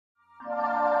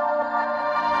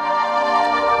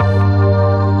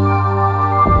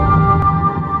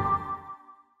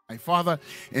Father,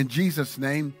 in Jesus'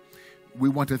 name, we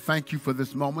want to thank you for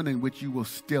this moment in which you will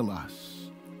still us.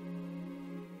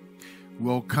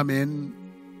 We'll come in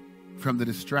from the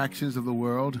distractions of the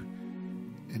world,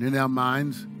 and in our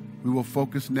minds, we will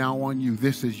focus now on you.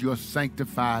 This is your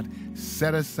sanctified,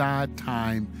 set-aside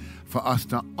time for us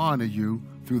to honor you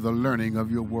through the learning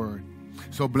of your word.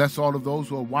 So bless all of those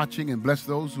who are watching, and bless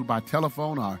those who by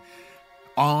telephone are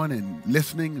on and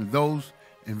listening, and those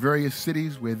in various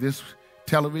cities where this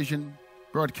television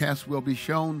broadcast will be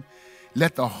shown.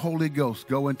 Let the Holy Ghost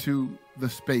go into the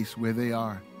space where they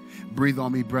are. Breathe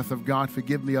on me, breath of God.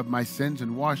 Forgive me of my sins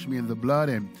and wash me in the blood,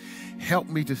 and help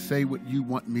me to say what you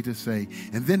want me to say.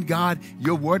 And then, God,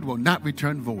 your word will not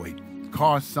return void.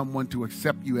 Cause someone to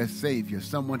accept you as Savior,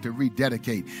 someone to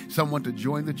rededicate, someone to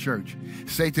join the church.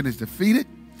 Satan is defeated,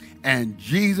 and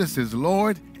Jesus is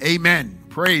Lord. Amen.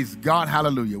 Praise God.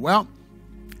 Hallelujah. Well,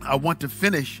 I want to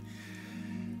finish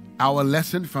our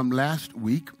lesson from last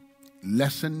week,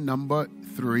 lesson number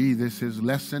 3. This is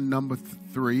lesson number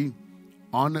 3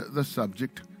 on the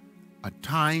subject, a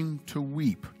time to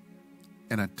weep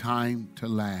and a time to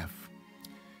laugh.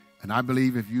 And I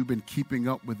believe if you've been keeping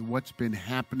up with what's been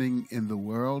happening in the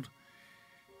world,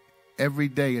 every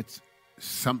day it's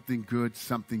something good,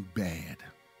 something bad.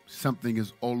 Something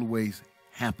is always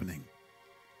happening.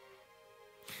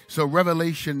 So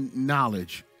revelation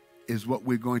knowledge is what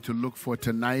we're going to look for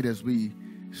tonight as we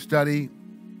study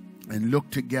and look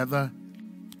together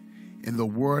in the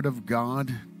Word of God.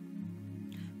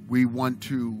 We want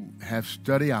to have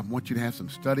study. I want you to have some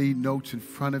study notes in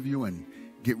front of you and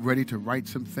get ready to write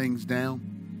some things down.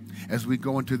 As we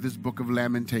go into this book of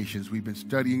Lamentations, we've been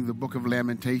studying the book of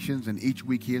Lamentations, and each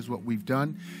week here's what we've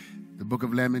done. The book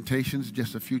of Lamentations,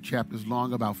 just a few chapters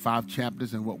long, about 5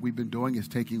 chapters, and what we've been doing is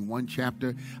taking one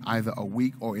chapter either a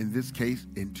week or, in this case,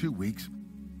 in 2 weeks,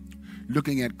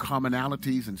 looking at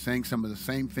commonalities and saying some of the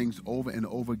same things over and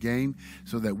over again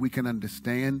so that we can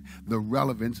understand the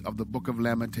relevance of the book of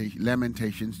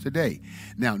Lamentations today.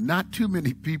 Now, not too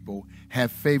many people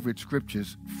have favorite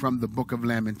scriptures from the book of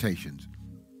Lamentations.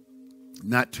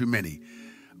 Not too many.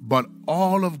 But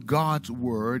all of God's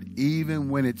word,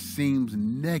 even when it seems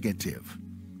negative,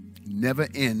 never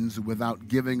ends without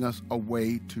giving us a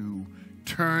way to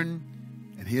turn,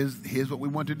 and here's what we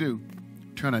want to do,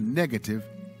 turn a negative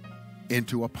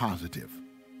into a positive.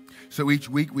 So each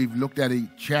week we've looked at a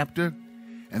chapter,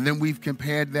 and then we've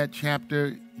compared that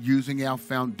chapter using our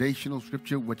foundational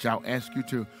scripture, which I'll ask you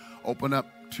to open up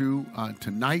to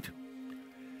tonight,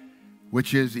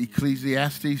 which is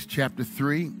Ecclesiastes chapter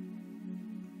 3.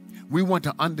 We want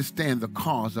to understand the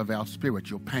cause of our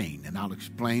spiritual pain, and I'll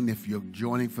explain. If you're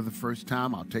joining for the first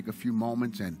time, I'll take a few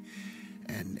moments and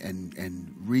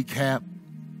recap.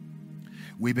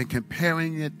 We've been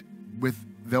comparing it with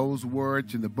those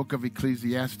words in the book of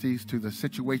Ecclesiastes to the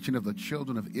situation of the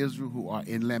children of Israel who are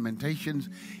in Lamentations.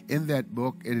 In that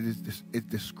book, it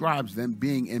describes them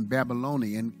being in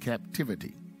Babylonian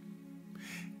captivity.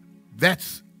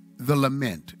 That's the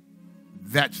lament.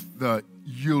 That's the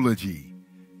eulogy.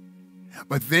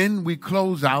 But then we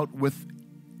close out with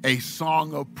a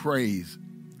song of praise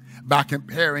by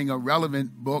comparing a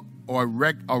relevant book or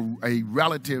a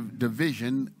relative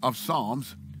division of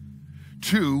Psalms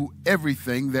to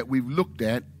everything that we've looked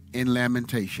at in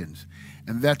Lamentations.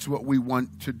 And that's what we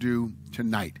want to do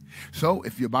tonight. So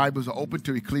if your Bibles are open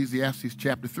to Ecclesiastes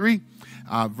chapter 3,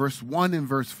 verse 1 and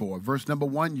verse 4. Verse number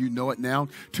 1, you know it now.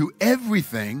 To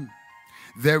everything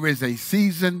there is a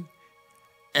season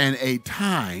and a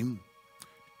time,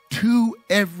 to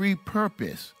every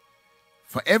purpose.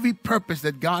 For every purpose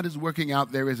that God is working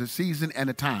out, there is a season and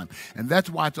a time. And that's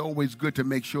why it's always good to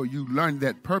make sure you learn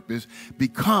that purpose,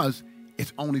 because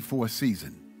it's only for a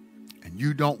season. And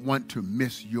you don't want to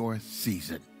miss your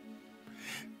season.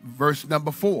 Verse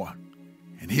number 4.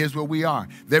 And here's where we are.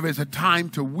 There is a time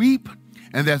to weep,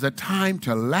 and there's a time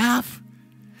to laugh.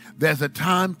 There's a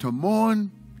time to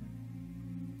mourn,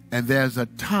 and there's a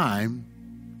time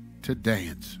to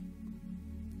dance.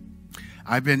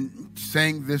 I've been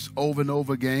saying this over and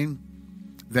over again,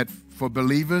 that for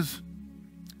believers,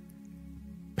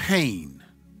 pain,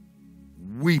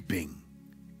 weeping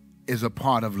is a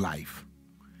part of life.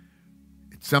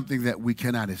 It's something that we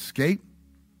cannot escape,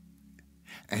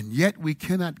 and yet we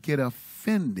cannot get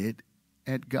offended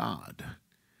at God.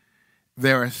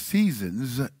 There are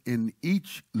seasons in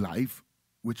each life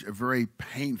which are very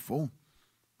painful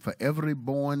for every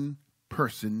born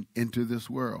person into this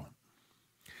world.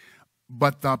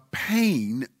 But the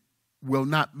pain will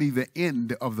not be the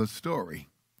end of the story,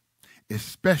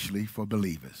 especially for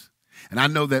believers. And I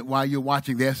know that while you're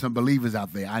watching, there's some believers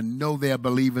out there. I know there are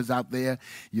believers out there.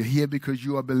 You're here because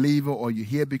you're a believer, or you're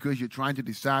here because you're trying to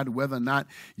decide whether or not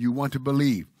you want to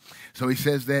believe. So he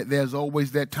says that there's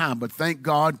always that time. But thank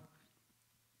God,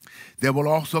 there will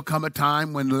also come a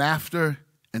time when laughter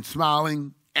and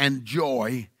smiling and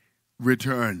joy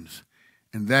returns.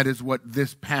 And that is what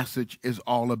this passage is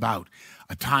all about,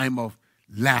 a time of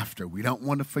laughter. We don't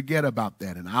want to forget about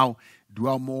that, and I'll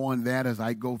dwell more on that as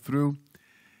I go through.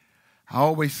 I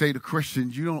always say to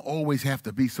Christians, you don't always have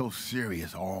to be so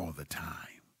serious all the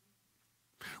time.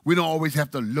 We don't always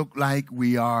have to look like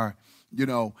we are,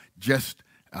 just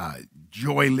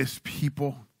joyless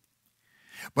people.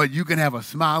 But you can have a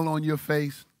smile on your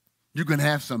face. You can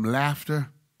have some laughter,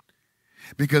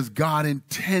 because God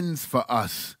intends for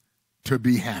us to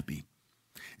be happy.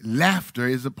 Laughter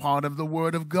is a part of the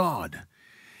Word of God.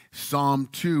 Psalm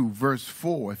 2, verse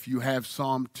 4. If you have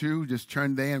Psalm 2, just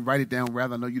turn there and write it down.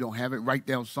 Rather, I know you don't have it. Write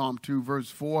down Psalm 2, verse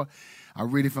 4. I'll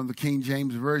read it from the King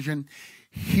James Version.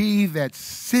 He that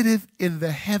sitteth in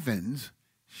the heavens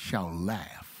shall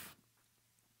laugh.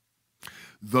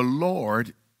 The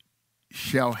Lord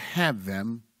shall have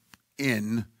them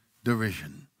in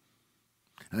derision.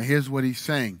 And here's what he's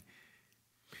saying.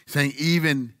 Saying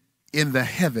even in the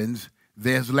heavens,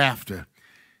 there's laughter.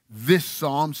 This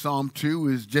psalm, Psalm 2,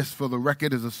 is just for the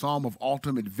record, is a psalm of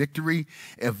ultimate victory,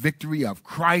 a victory of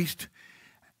Christ.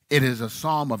 It is a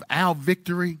psalm of our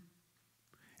victory.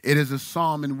 It is a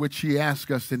psalm in which he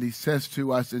asks us, and he says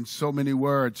to us in so many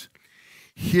words,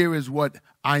 here is what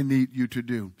I need you to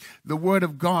do. The Word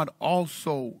of God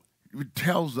also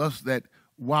tells us that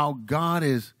while God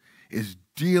is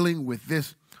dealing with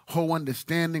this whole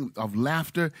understanding of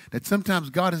laughter, that sometimes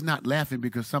God is not laughing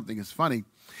because something is funny.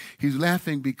 He's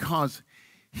laughing because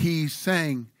he's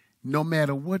saying, no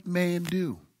matter what man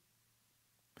do,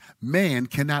 man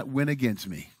cannot win against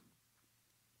me.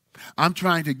 I'm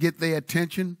trying to get their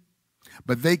attention,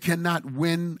 but they cannot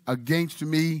win against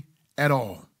me at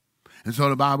all. And so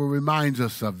the Bible reminds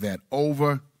us of that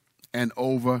over and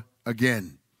over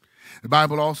again. The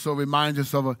Bible also reminds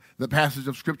us of the passage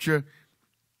of Scripture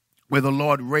where the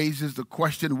Lord raises the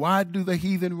question, why do the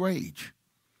heathen rage?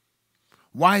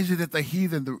 Why is it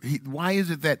that why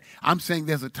is it that I'm saying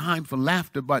there's a time for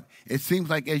laughter, but it seems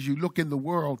like as you look in the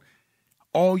world,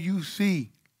 all you see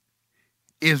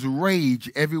is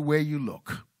rage everywhere you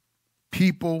look.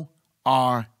 People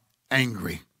are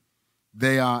angry.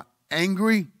 They are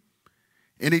angry.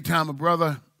 Anytime a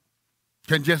brother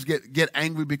can just get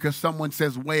angry because someone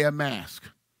says, wear a mask.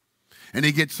 And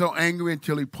he gets so angry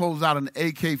until he pulls out an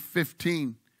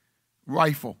AK-15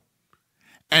 rifle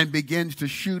and begins to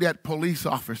shoot at police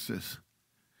officers.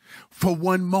 For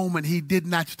one moment, he did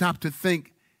not stop to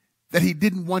think that he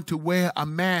didn't want to wear a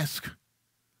mask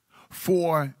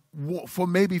for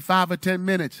maybe 5 or 10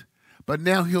 minutes, but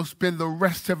now he'll spend the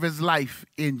rest of his life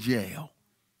in jail.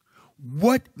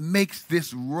 What makes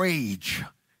this rage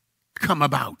come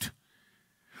about?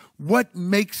 What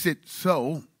makes it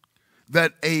so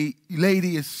that a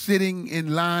lady is sitting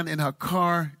in line in her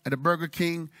car at a Burger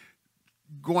King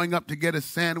going up to get a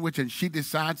sandwich, and she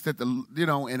decides that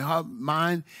in her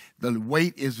mind, the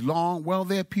wait is long? Well,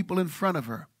 there are people in front of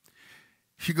her.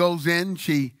 She goes in,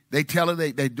 they tell her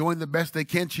they're doing the best they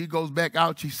can. She goes back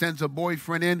out, she sends her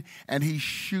boyfriend in, and he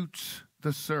shoots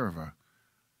the server.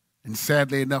 And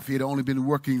sadly enough, he had only been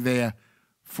working there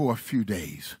for a few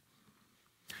days.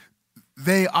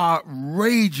 They are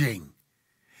raging.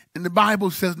 And the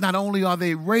Bible says not only are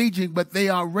they raging, but they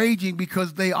are raging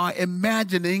because they are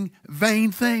imagining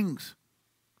vain things.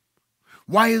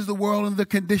 Why is the world in the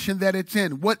condition that it's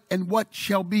in? What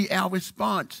shall be our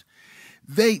response?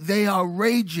 They are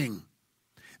raging.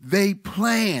 They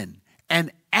plan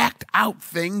and act out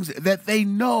things that they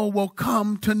know will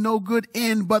come to no good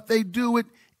end, but they do it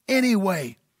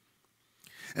anyway.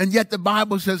 And yet the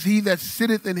Bible says, he that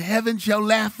sitteth in heaven shall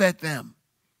laugh at them.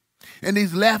 And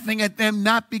he's laughing at them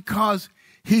not because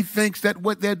he thinks that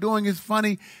what they're doing is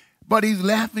funny, but he's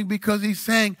laughing because he's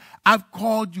saying, I've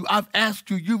called you, I've asked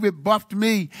you, you've rebuffed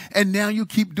me, and now you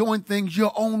keep doing things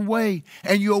your own way.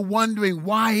 And you're wondering,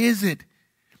 why is it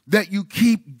that you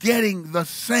keep getting the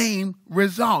same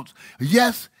results?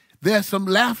 Yes, there's some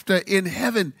laughter in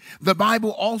heaven. The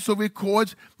Bible also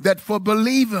records that for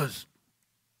believers,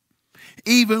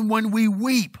 even when we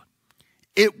weep,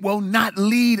 it will not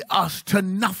lead us to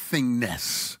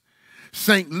nothingness.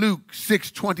 St. Luke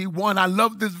 6:21, I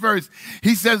love this verse.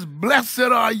 He says, blessed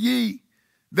are ye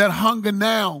that hunger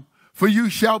now, for you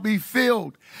shall be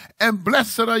filled. And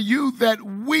blessed are you that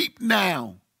weep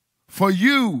now, for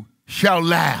you shall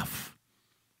laugh.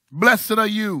 Blessed are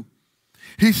you.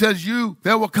 He says,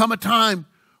 there will come a time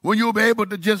when you'll be able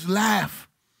to just laugh.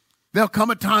 There'll come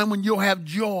a time when you'll have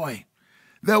joy.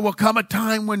 There will come a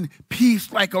time when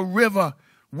peace like a river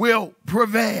will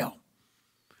prevail.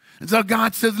 And so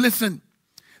God says, listen,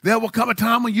 there will come a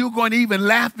time when you're going to even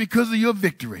laugh because of your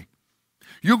victory.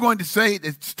 You're going to say,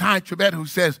 it's Ty Tribbett who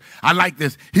says, I like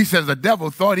this. He says, the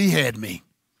devil thought he had me.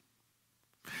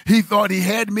 He thought he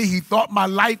had me. He thought my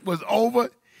life was over.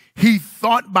 He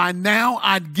thought by now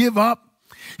I'd give up.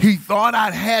 He thought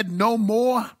I'd had no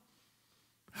more.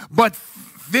 But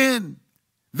then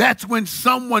that's when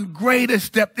someone greater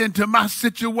stepped into my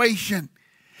situation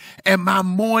and my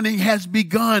morning has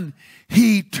begun.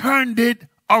 He turned it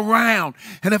around.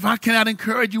 And if I cannot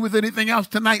encourage you with anything else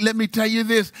tonight, let me tell you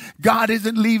this. God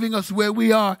isn't leaving us where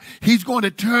we are. He's going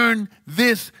to turn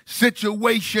this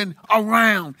situation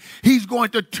around. He's going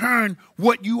to turn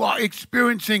what you are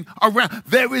experiencing around.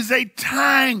 There is a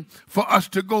time for us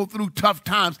to go through tough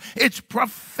times. It's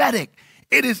prophetic.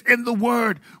 It is in the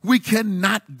word. We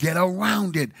cannot get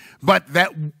around it. But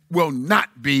that will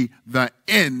not be the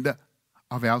end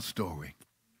of our story.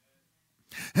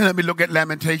 And let me look at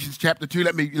Lamentations chapter 2.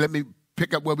 Let me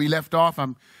pick up where we left off.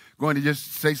 I'm going to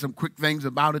just say some quick things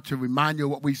about it to remind you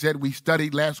of what we said. We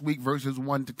studied last week verses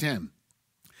 1 to 10.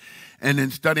 And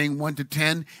in studying 1 to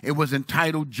 10, it was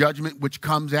entitled Judgment Which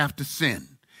Comes After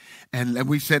Sin. And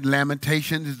we said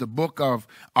Lamentations is the book of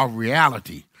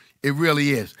reality. It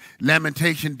really is.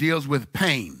 Lamentation deals with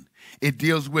pain. It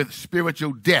deals with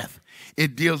spiritual death.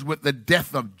 It deals with the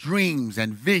death of dreams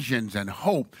and visions and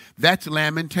hope. That's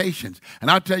Lamentations. And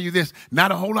I'll tell you this,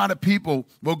 not a whole lot of people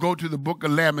will go to the book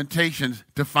of Lamentations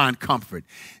to find comfort.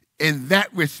 In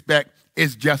that respect,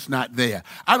 it's just not there.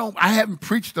 I haven't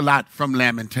preached a lot from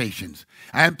Lamentations.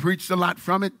 I haven't preached a lot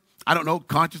from it. I don't know,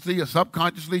 consciously or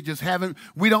subconsciously, just haven't.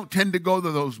 We don't tend to go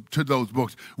to those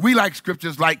books. We like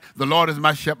scriptures like, the Lord is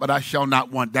my shepherd, I shall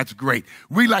not want. That's great.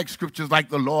 We like scriptures like,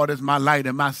 the Lord is my light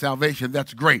and my salvation.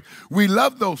 That's great. We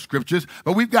love those scriptures,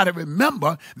 but we've got to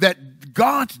remember that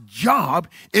God's job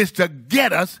is to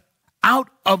get us out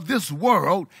of this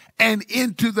world and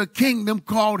into the kingdom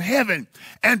called heaven.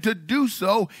 And to do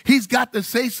so, he's got to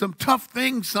say some tough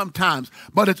things sometimes,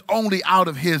 but it's only out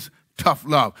of his tough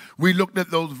love. We looked at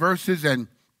those verses and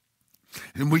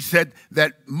we said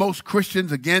that most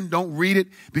Christians, again, don't read it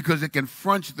because it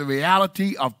confronts the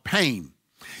reality of pain.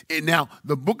 And now,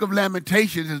 the book of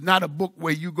Lamentations is not a book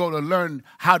where you go to learn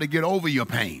how to get over your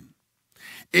pain.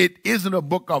 It isn't a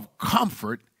book of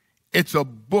comfort. It's a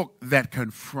book that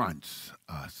confronts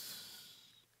us.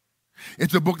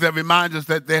 It's a book that reminds us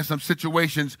that there's some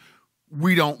situations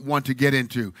we don't want to get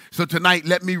into. So tonight,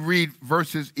 let me read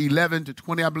verses 11 to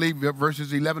 20, I believe,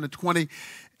 verses 11 to 20.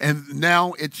 And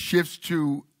now it shifts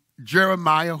to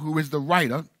Jeremiah, who is the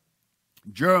writer.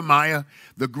 Jeremiah,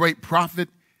 the great prophet,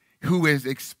 who is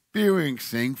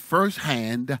experiencing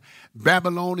firsthand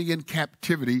Babylonian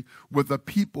captivity with a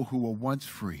people who were once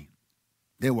free.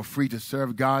 They were free to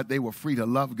serve God. They were free to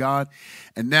love God.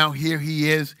 And now here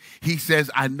he is. He says,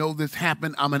 I know this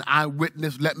happened. I'm an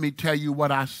eyewitness. Let me tell you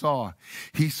what I saw.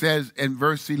 He says in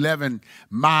verse 11,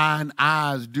 mine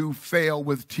eyes do fail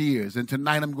with tears. And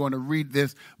tonight I'm going to read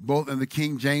this both in the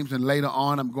King James and later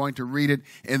on I'm going to read it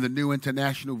in the New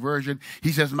International Version.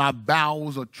 He says, my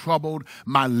bowels are troubled.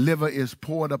 My liver is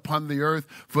poured upon the earth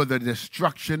for the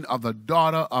destruction of the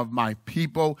daughter of my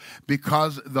people,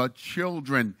 because the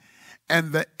children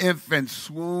and the infants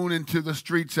swoon into the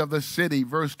streets of the city.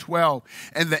 Verse 12,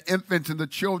 and the infants and the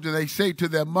children, they say to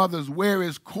their mothers, where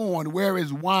is corn? Where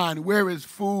is wine? Where is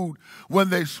food? When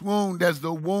they swooned as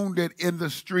the wounded in the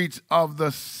streets of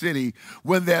the city,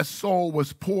 when their soul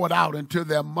was poured out into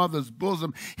their mother's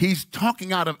bosom. He's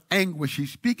talking out of anguish.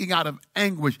 He's speaking out of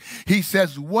anguish. He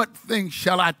says, what things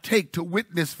shall I take to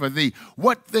witness for thee?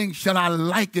 What things shall I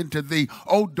liken to thee,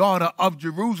 O daughter of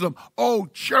Jerusalem? O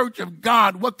church of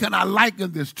God, what can I liken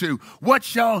this to? What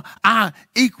shall I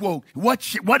equal? What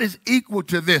is equal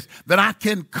to this, that I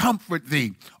can comfort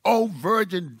thee, O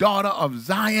virgin daughter of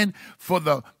Zion? For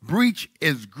the breach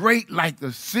is great like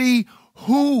the sea.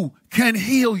 Who can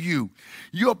heal you?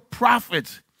 Your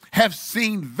prophets have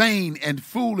seen vain and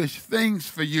foolish things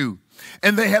for you,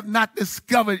 and they have not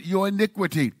discovered your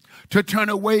iniquity to turn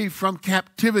away from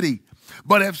captivity,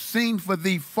 but have seen for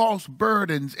thee false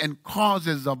burdens and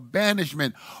causes of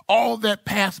banishment. All that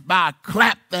pass by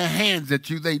clap their hands at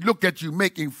you. They look at you,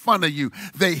 making fun of you.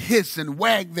 They hiss and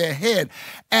wag their head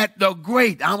at the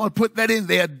great, I'm going to put that in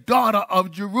there, daughter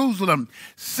of Jerusalem,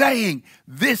 saying,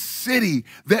 this city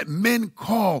that men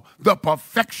call the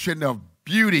perfection of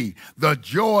beauty, the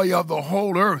joy of the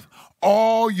whole earth.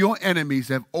 All your enemies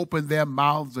have opened their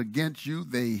mouths against you.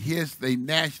 They hiss, they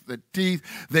gnash the teeth.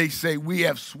 They say, we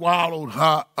have swallowed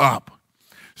her up.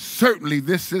 Certainly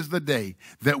this is the day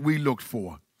that we looked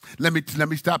for. Let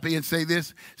me stop here and say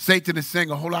this. Satan is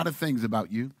saying a whole lot of things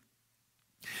about you.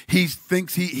 He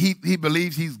thinks he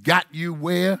believes he's got you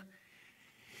where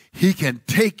he can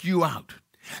take you out.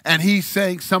 And he's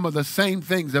saying some of the same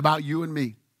things about you and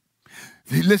me.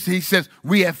 Listen, he says,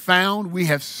 we have found, we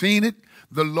have seen it.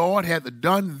 The Lord hath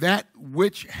done that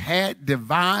which had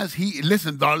devised.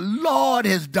 Listen, the Lord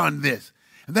has done this.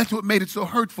 And that's what made it so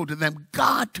hurtful to them.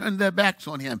 God turned their backs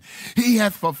on him. He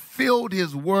hath fulfilled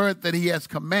his word that he has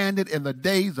commanded in the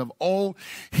days of old.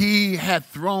 He hath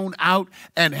thrown out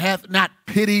and hath not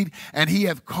pitied, and he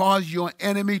hath caused your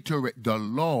enemy to, the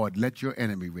Lord, let your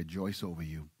enemy rejoice over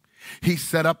you. He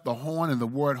set up the horn, and the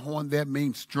word horn there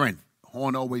means strength.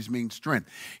 Horn always means strength.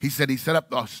 He said he set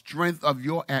up the strength of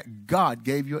your, God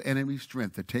gave your enemy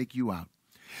strength to take you out.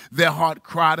 Their heart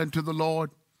cried unto the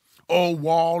Lord, O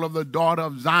wall of the daughter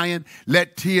of Zion,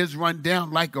 let tears run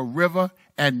down like a river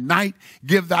at night.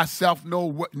 Give thyself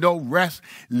no rest.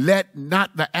 Let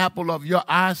not the apple of your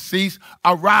eye cease.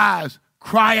 Arise,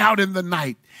 cry out in the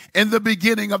night. In the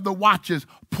beginning of the watches,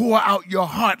 pour out your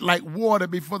heart like water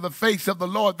before the face of the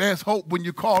Lord. There's hope when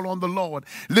you call on the Lord.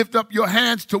 Lift up your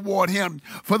hands toward him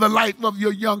for the life of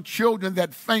your young children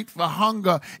that faint for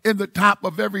hunger in the top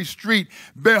of every street.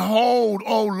 Behold,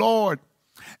 O Lord,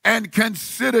 and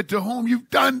consider to whom you've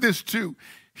done this to.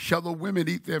 Shall the women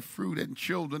eat their fruit, and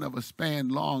children of a span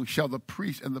long? Shall the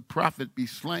priest and the prophet be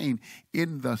slain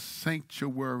in the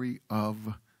sanctuary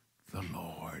of the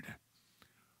Lord?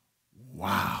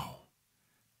 Wow.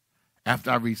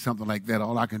 After I read something like that,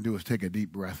 all I can do is take a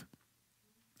deep breath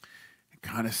and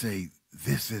kind of say,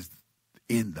 this is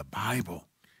in the Bible.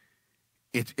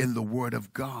 It's in the Word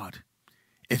of God.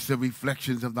 It's the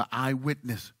reflections of the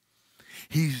eyewitness.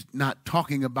 He's not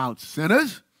talking about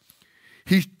sinners.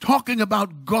 He's talking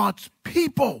about God's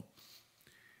people.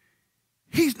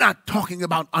 He's not talking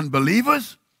about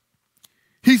unbelievers.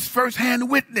 He's firsthand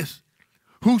witness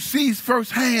who sees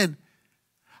firsthand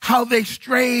how they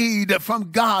strayed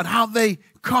from God, how they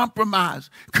compromised,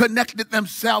 connected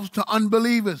themselves to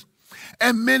unbelievers.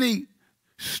 And many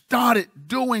started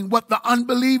doing what the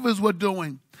unbelievers were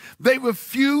doing. They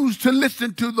refused to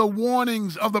listen to the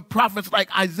warnings of the prophets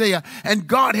like Isaiah, and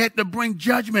God had to bring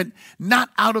judgment, not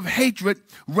out of hatred,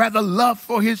 rather love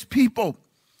for his people.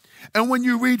 And when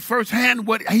you read firsthand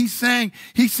what he's saying,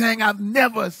 I've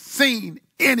never seen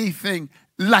anything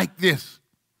like this.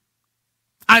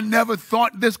 I never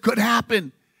thought this could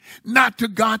happen, not to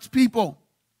God's people.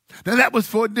 Now, that was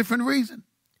for a different reason.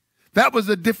 That was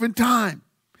a different time,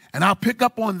 and I'll pick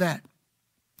up on that.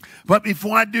 But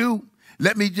before I do,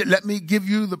 let me give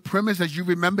you the premise. As you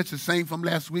remember, it's the same from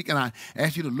last week, and I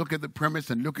asked you to look at the premise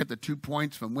and look at the 2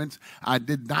 points from whence I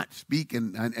did not speak,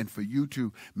 and for you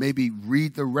to maybe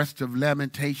read the rest of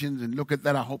Lamentations and look at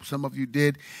that. I hope some of you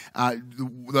did.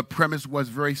 The premise was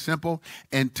very simple.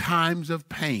 In times of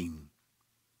pain,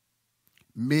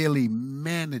 merely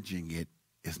managing it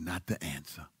is not the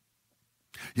answer.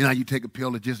 You know how you take a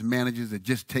pill that just manages, it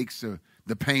just takes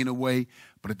the pain away,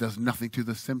 but it does nothing to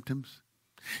the symptoms?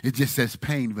 It just says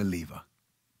pain reliever.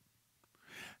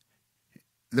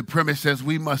 The premise says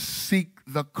we must seek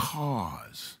the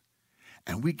cause,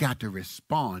 and we got to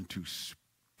respond to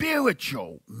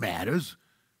spiritual matters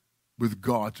with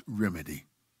God's remedy.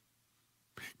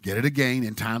 Get it again.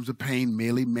 In times of pain,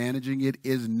 merely managing it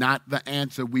is not the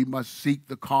answer. We must seek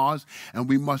the cause, and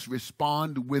we must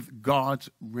respond with God's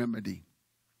remedy.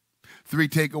 3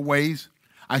 takeaways.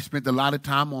 I spent a lot of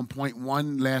time on point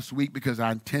 1 last week because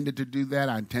I intended to do that.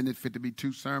 I intended for it to be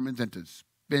 2 sermons and to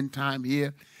spend time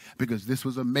here because this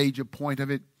was a major point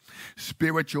of it.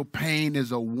 Spiritual pain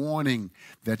is a warning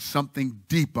that something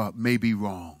deeper may be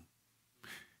wrong.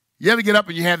 You ever get up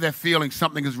and you have that feeling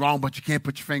something is wrong, but you can't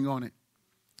put your finger on it?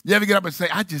 You ever get up and say,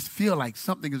 I just feel like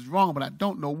something is wrong, but I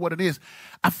don't know what it is.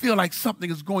 I feel like something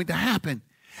is going to happen.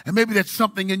 And maybe that's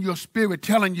something in your spirit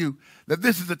telling you that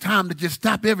this is the time to just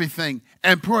stop everything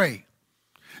and pray.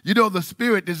 You know, the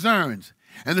Spirit discerns,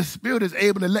 and the Spirit is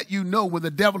able to let you know when the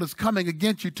devil is coming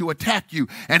against you to attack you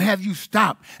and have you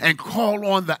stop and call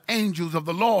on the angels of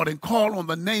the Lord and call on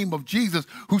the name of Jesus,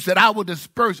 who said, I will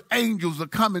disperse angels to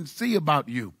come and see about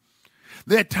you.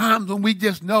 There are times when we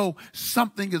just know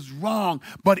something is wrong,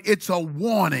 but it's a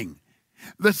warning.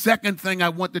 The second thing I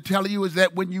want to tell you is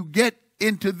that when you get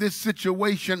into this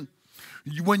situation,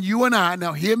 when you and I,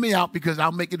 now hear me out because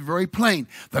I'll make it very plain,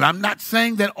 that I'm not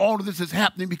saying that all of this is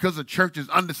happening because the church is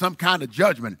under some kind of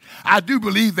judgment. I do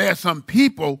believe there are some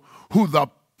people who the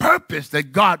purpose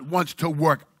that God wants to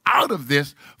work out of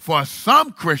this for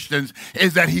some Christians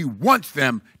is that he wants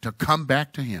them to come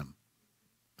back to him.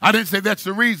 I didn't say that's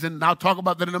the reason, and I'll talk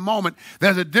about that in a moment.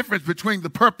 There's a difference between the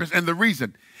purpose and the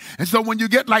reason. And so when you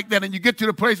get like that and you get to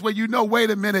the place where you know, wait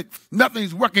a minute,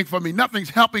 nothing's working for me, nothing's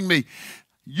helping me,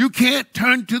 you can't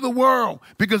turn to the world,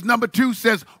 because number 2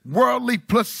 says worldly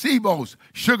placebos,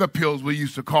 sugar pills we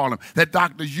used to call them, that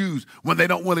doctors use when they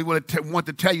don't really want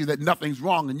to tell you that nothing's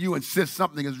wrong and you insist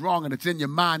something is wrong and it's in your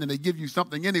mind and they give you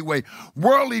something anyway.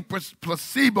 Worldly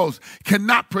placebos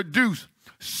cannot produce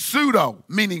pseudo,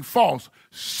 meaning false,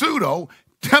 pseudo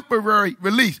temporary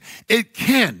release. It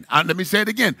can, let me say it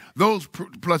again, those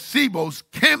placebos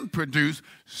can produce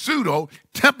pseudo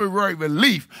temporary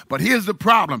relief, but here's the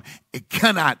problem: it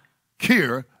cannot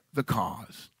cure the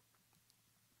cause.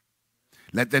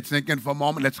 Let that sink in for a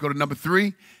moment. Let's go to number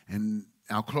 3, and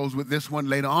I'll close with this one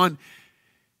later on.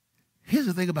 Here's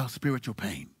the thing about spiritual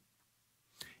pain: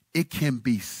 it can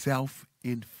be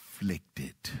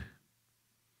self-inflicted,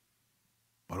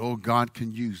 but oh, God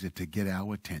can use it to get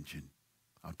our attention.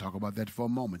 I'll talk about that for a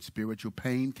moment. Spiritual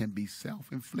pain can be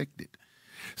self-inflicted.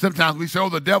 Sometimes we say, oh,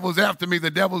 the devil's after me,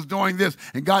 the devil's doing this,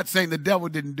 and God's saying the devil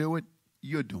didn't do it.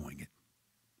 You're doing it.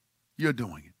 You're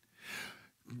doing it.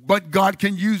 But God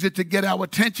can use it to get our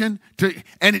attention.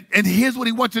 And here's what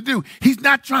he wants to do. He's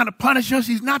not trying to punish us.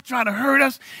 He's not trying to hurt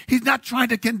us. He's not trying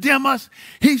to condemn us.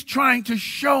 He's trying to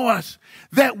show us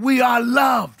that we are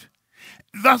loved,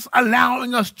 thus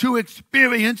allowing us to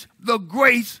experience the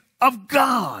grace of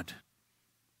God.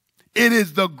 It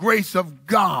is the grace of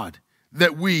God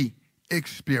that we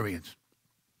experience,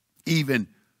 even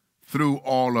through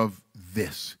all of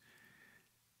this.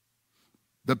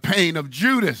 The pain of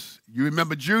Judas, you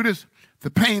remember Judas?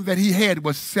 The pain that he had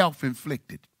was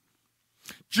self-inflicted.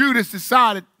 Judas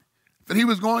decided that he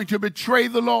was going to betray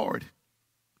the Lord.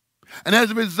 And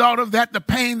as a result of that, the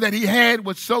pain that he had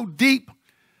was so deep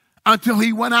until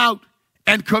he went out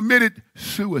and committed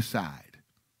suicide.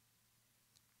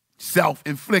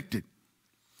 Self-inflicted.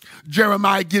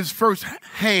 Jeremiah gives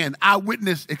first-hand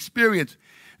eyewitness experience.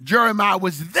 Jeremiah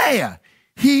was there.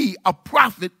 He, a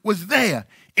prophet, was there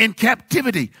in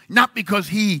captivity, not because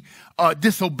he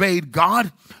disobeyed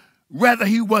God. Rather,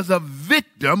 he was a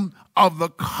victim of the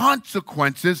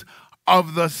consequences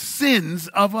of the sins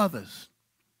of others.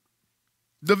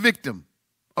 The victim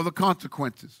of the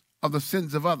consequences of the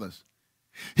sins of others.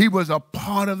 He was a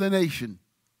part of the nation.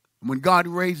 When God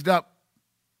raised up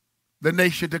the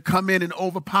nation to come in and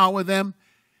overpower them,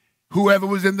 whoever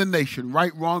was in the nation,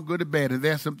 right, wrong, good, or bad, and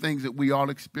there's some things that we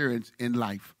all experience in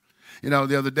life. You know,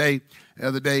 the other day,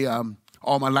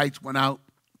 all my lights went out,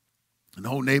 and the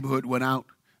whole neighborhood went out,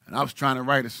 and I was trying to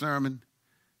write a sermon.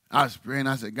 I was praying.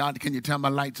 I said, God, can you turn my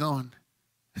lights on?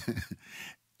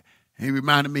 He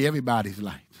reminded me everybody's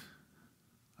lights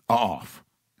are off.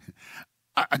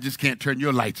 I just can't turn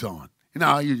your lights on. You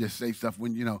know, you just say stuff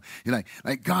when, you know, you're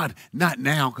like, God, not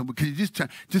now. Can you just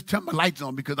turn my lights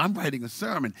on because I'm writing a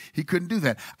sermon? He couldn't do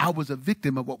that. I was a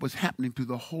victim of what was happening to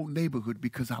the whole neighborhood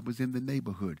because I was in the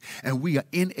neighborhood. And we are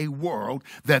in a world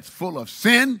that's full of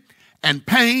sin and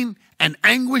pain and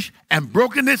anguish and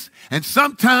brokenness. And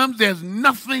sometimes there's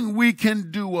nothing we can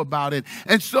do about it.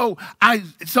 And so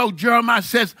Jeremiah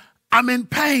says, I'm in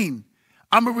pain.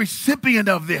 I'm a recipient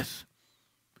of this.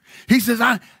 He says,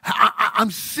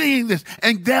 I'm seeing this.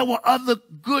 And there were other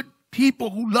good people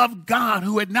who loved God,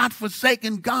 who had not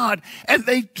forsaken God, and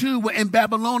they too were in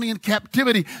Babylonian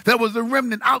captivity. There was a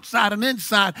remnant outside and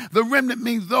inside. The remnant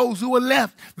means those who were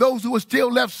left, those who were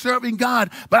still left serving God.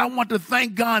 But I want to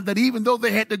thank God that even though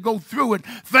they had to go through it,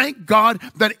 thank God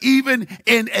that even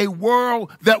in a world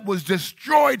that was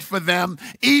destroyed for them,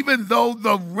 even though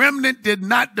the remnant did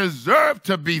not deserve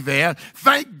to be there,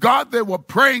 thank God they were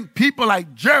praying people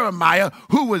like Jeremiah,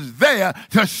 who was there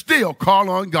to still call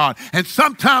on God. And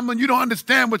sometime when you don't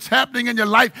understand what's happening in your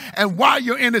life and why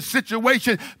you're in a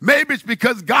situation, maybe it's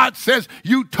because God says,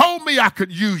 you told me I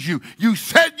could use you. You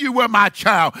said you were my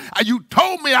child. You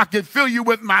told me I could fill you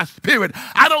with my spirit.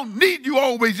 I don't need you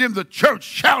always in the church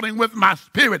shouting with my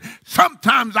spirit.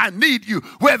 Sometimes I need you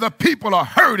where the people are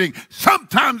hurting.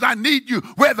 Sometimes I need you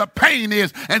where the pain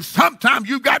is. And sometimes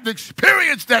you got to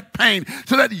experience that pain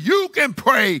so that you can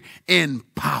pray in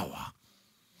power.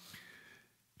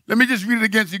 Let me just read it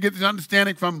again so you get this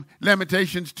understanding from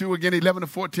Lamentations 2, again, 11 to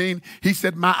 14. He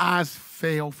said, my eyes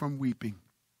fail from weeping.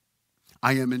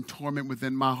 I am in torment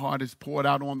within my heart is poured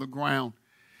out on the ground.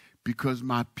 because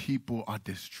my people are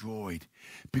destroyed,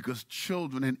 because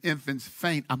children and infants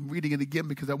faint. I'm reading it again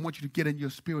because I want you to get in your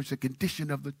spirit the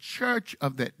condition of the church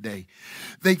of that day.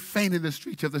 They faint in the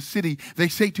streets of the city. They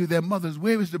say to their mothers,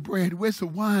 where is the bread? Where's the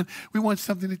wine? We want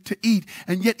something to eat.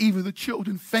 And yet even the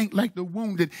children faint like the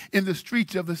wounded in the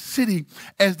streets of the city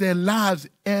as their lives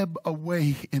ebb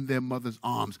away in their mother's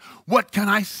arms. What can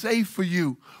I say for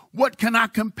you? What can I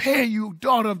compare you,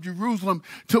 daughter of Jerusalem,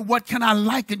 to what can I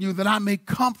liken you that I may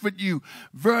comfort you?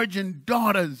 Virgin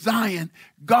daughter Zion,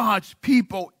 God's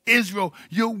people, Israel,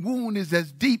 your wound is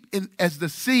as deep as the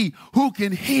sea. Who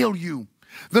can heal you?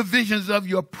 The visions of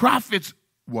your prophets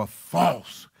were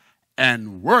false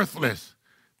and worthless.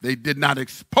 They did not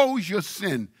expose your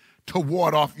sin to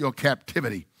ward off your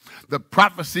captivity. The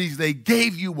prophecies they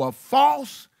gave you were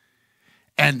false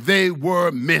and they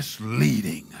were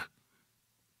misleading.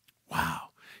 Wow.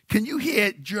 Can you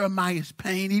hear Jeremiah's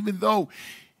pain? Even though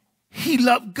he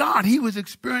loved God, he was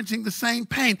experiencing the same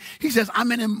pain. He says,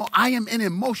 I am in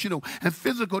emotional and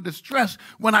physical distress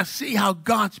when I see how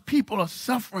God's people are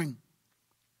suffering.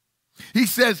 He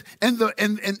says in the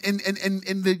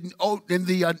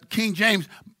King James,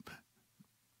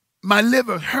 my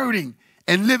liver hurting.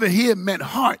 And liver here meant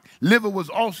heart. Liver was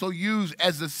also used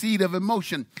as the seed of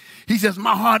emotion. He says,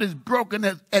 my heart is broken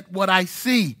at what I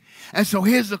see. And so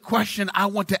here's a question I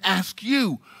want to ask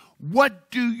you.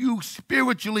 What do you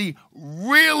spiritually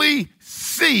really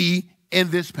see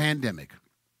in this pandemic?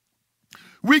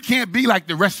 We can't be like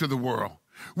the rest of the world.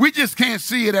 We just can't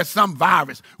see it as some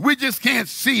virus. We just can't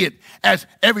see it as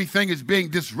everything is being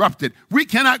disrupted. We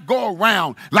cannot go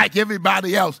around like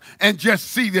everybody else and just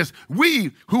see this.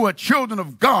 We who are children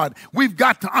of God, we've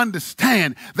got to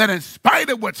understand that in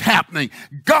spite of what's happening,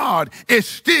 God is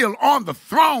still on the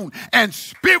throne. And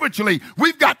spiritually,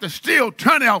 we've got to still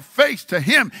turn our face to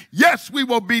him. Yes, we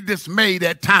will be dismayed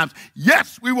at times.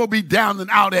 Yes, we will be down and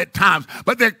out at times.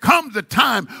 But there comes a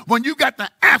time when you got to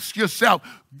ask yourself,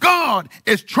 God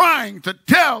is trying to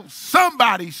tell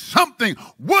somebody something.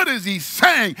 What is he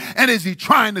saying? And is he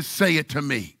trying to say it to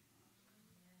me?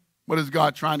 What is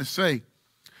God trying to say?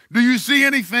 Do you see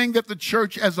anything that the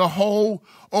church as a whole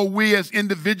or we as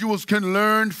individuals can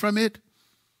learn from it?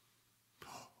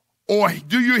 Or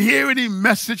do you hear any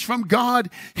message from God?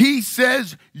 He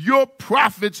says, your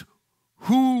prophets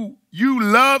who you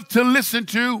love to listen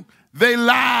to, they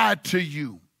lied to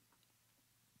you.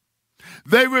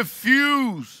 They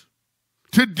refuse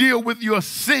to deal with your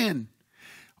sin.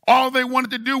 All they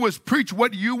wanted to do was preach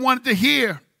what you wanted to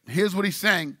hear. Here's what he's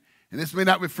saying. And this may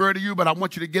not refer to you, but I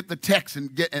want you to get the text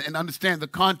and understand the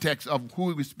context of who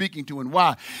he was speaking to and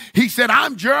why. He said,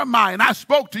 I'm Jeremiah, and I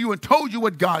spoke to you and told you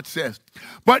what God says.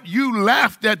 But you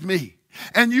laughed at me.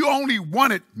 And you only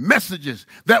wanted messages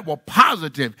that were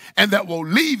positive and that will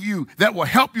leave you, that will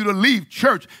help you to leave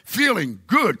church feeling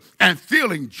good and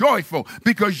feeling joyful,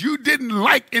 because you didn't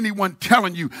like anyone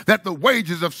telling you that the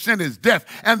wages of sin is death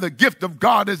and the gift of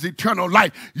God is eternal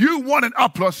life. You wanted a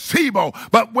placebo,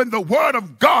 but when the word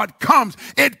of God comes,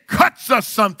 it cuts us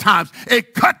sometimes.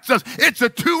 It cuts us. It's a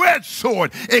two-edged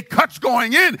sword. It cuts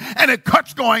going in and it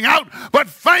cuts going out. But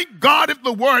thank God if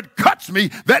the word cuts me,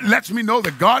 that lets me know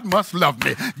that God must love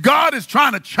me. God is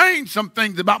trying to change some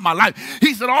things about my life.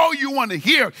 He said, all you want to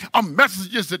hear are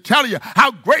messages to tell you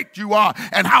how great you are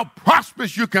and how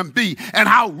prosperous you can be and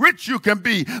how rich you can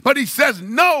be. But he says,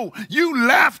 no, you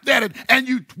laughed at it and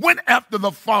you went after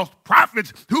the false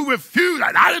prophets who refused.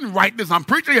 I didn't write this, I'm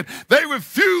preaching it. They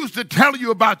refused to tell you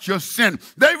about your sin.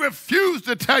 They refused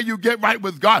to tell you get right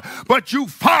with God, but you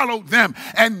followed them.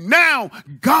 And now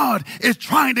God is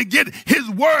trying to get his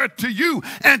word to you,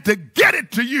 and to get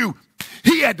it to you,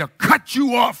 he had to cut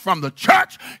you off from the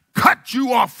church, cut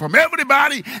you off from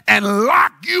everybody, and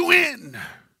lock you in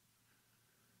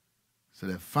so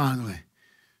that finally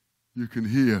you can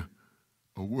hear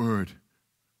a word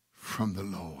from the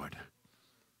Lord.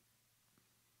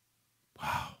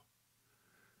 Wow.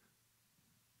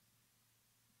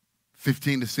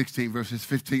 15 to 16, verses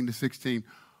 15 to 16.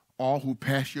 All who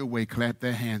pass your way clap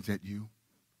their hands at you.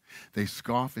 They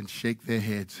scoff and shake their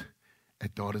heads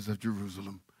at daughters of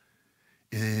Jerusalem.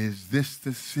 Is this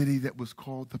the city that was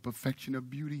called the perfection of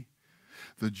beauty,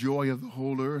 the joy of the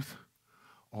whole earth?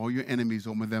 All your enemies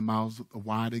open their mouths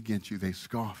wide against you. They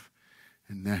scoff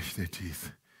and gnash their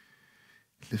teeth.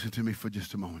 Listen to me for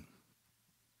just a moment.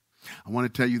 I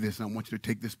want to tell you this, and I want you to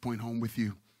take this point home with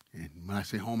you. And when I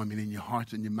say home, I mean in your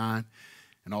hearts and your mind,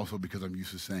 and also because I'm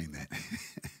used to saying that.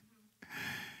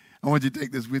 I want you to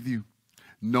take this with you.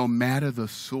 No matter the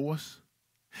source,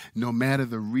 no matter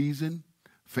the reason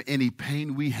for any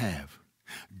pain we have,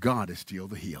 God is still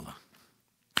the healer.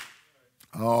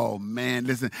 Oh, man,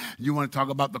 listen, you want to talk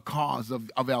about the cause of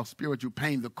our spiritual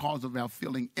pain, the cause of our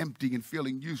feeling empty and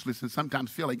feeling useless and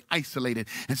sometimes feeling isolated.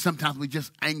 And sometimes we're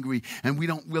just angry and we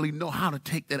don't really know how to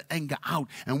take that anger out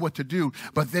and what to do.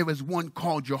 But there is one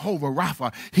called Jehovah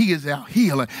Rapha. He is our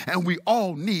healer, and we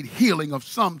all need healing of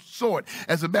some sort.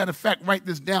 As a matter of fact, write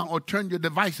this down or turn your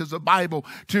devices of Bible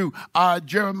to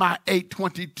Jeremiah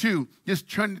 8:22. Just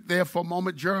turn it there for a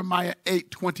moment, Jeremiah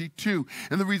 8:22.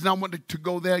 And the reason I wanted to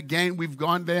go there again, we've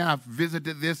gone there. I've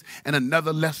visited this in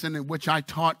another lesson in which I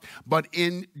taught. But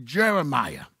in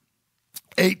Jeremiah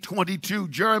 8:22,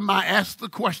 Jeremiah asked the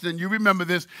question, you remember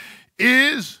this,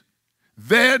 is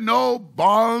there no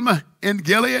balm in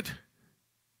Gilead?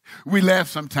 We laugh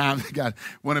sometimes. God,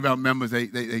 one of our members, they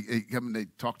come and they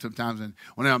talk sometimes, and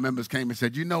one of our members came and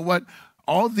said, you know what?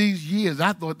 All these years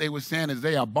I thought they were saying is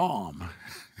they are balm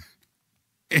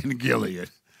in Gilead.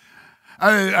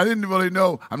 I didn't really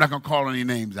know. I'm not going to call any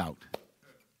names out.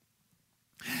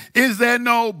 Is there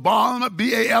no balm,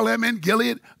 B-A-L-M, in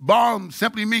Gilead? Balm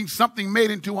simply means something made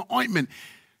into an ointment.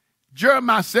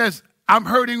 Jeremiah says, I'm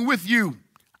hurting with you.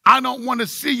 I don't want to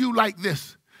see you like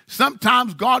this.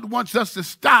 Sometimes God wants us to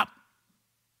stop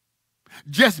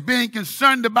just being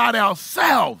concerned about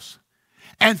ourselves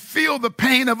and feel the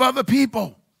pain of other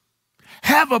people.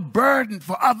 Have a burden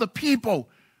for other people.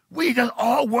 We just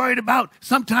all worried about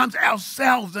sometimes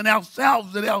ourselves and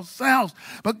ourselves and ourselves.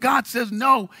 But God says,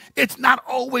 no, it's not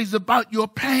always about your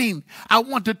pain. I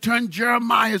want to turn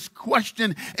Jeremiah's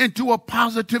question into a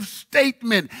positive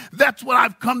statement. That's what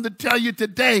I've come to tell you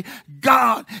today.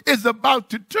 God is about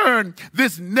to turn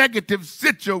this negative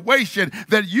situation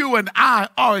that you and I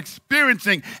are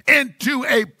experiencing into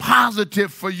a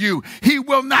positive for you. He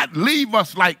will not leave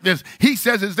us like this. He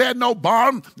says, is there no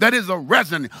balm? That is a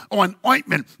resin or an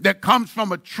ointment that comes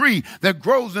from a tree that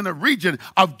grows in a region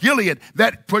of Gilead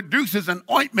that produces an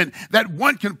ointment that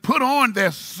one can put on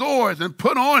their sores and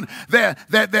put on their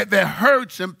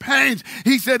hurts and pains.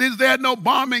 He said, is there no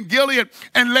balm in Gilead?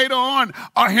 And later on,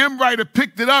 a hymn writer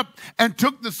picked it up and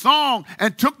took the song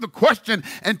and took the question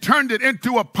and turned it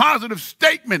into a positive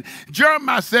statement.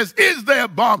 Jeremiah says, is there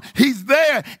balm? He's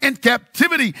there in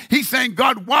captivity. He's saying,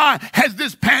 God, why has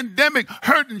this pandemic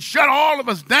hurt and shut all of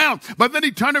us down? But then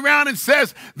he turned around and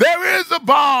says, there is a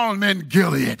balm in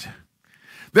Gilead.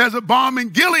 There's a balm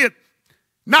in Gilead.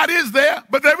 Not is there,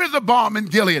 but there is a balm in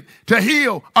Gilead to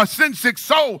heal a sin-sick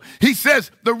soul. He says,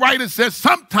 the writer says,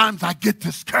 sometimes I get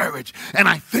discouraged and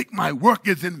I think my work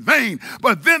is in vain,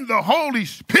 but then the Holy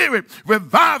Spirit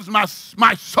revives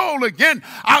my soul again.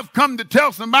 I've come to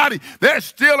tell somebody there's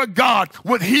still a God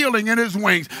with healing in his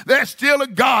wings. There's still a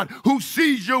God who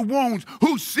sees your wounds,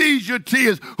 who sees your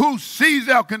tears, who sees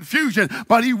our confusion,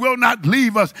 but he will not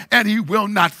leave us and he will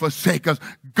not forsake us.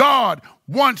 God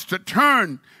wants to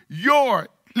turn your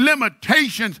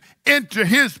limitations into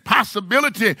his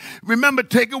possibility. Remember,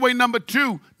 takeaway number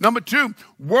two,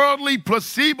 worldly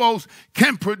placebos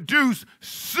can produce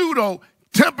pseudo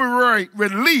temporary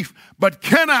relief, but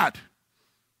cannot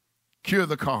cure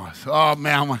the cause. Oh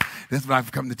man, that's what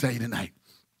I've come to tell you tonight.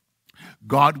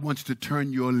 God wants to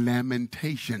turn your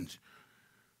lamentations,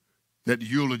 that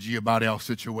eulogy about our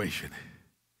situation,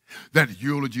 that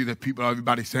eulogy that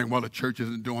everybody's saying, well, the church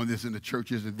isn't doing this and the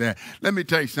church isn't that. Let me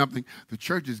tell you something. The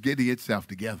church is getting itself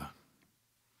together.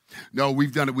 No,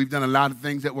 we've done it. We've done a lot of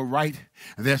things that were right.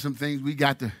 And there's some things we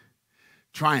got to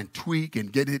try and tweak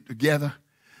and get it together.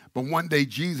 But one day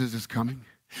Jesus is coming.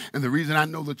 And the reason I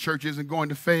know the church isn't going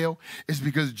to fail is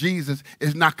because Jesus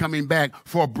is not coming back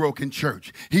for a broken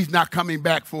church. He's not coming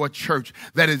back for a church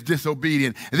that is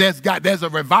disobedient. There's a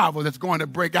revival that's going to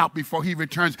break out before he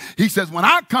returns. He says, when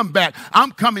I come back,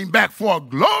 I'm coming back for a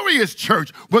glorious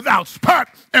church without spot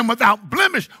and without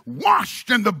blemish, washed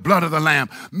in the blood of the Lamb.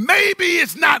 Maybe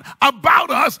it's not about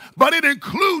us, but it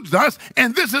includes us.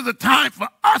 And this is a time for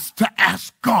us to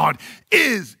ask God,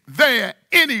 is there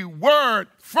any word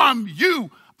from you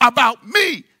about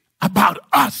me, about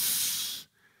us?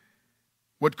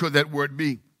 What could that word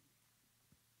be?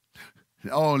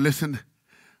 Oh, listen,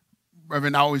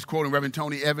 I always quote Reverend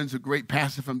Tony Evans, a great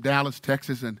pastor from Dallas,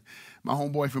 Texas, and my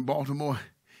homeboy from Baltimore.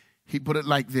 He put it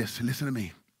like this. Listen to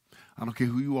me. I don't care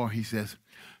who you are. He says,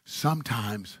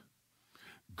 sometimes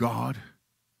God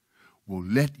will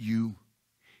let you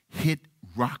hit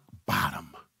rock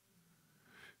bottom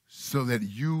so that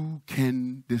you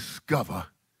can discover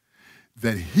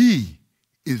that he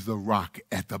is the rock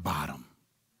at the bottom.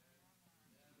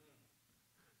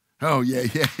 Oh, yeah.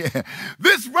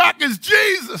 This rock is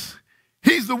Jesus.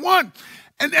 He's the one.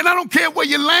 And I don't care where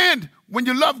you land. When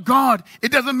you love God,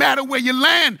 it doesn't matter where you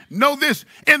land. Know this,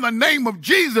 in the name of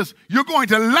Jesus, you're going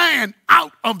to land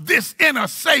out of this in a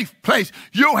safe place.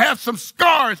 You'll have some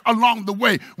scars along the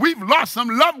way. We've lost some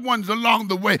loved ones along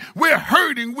the way. We're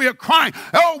hurting. We're crying.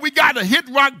 Oh, we got to hit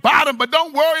rock bottom, but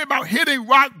don't worry about hitting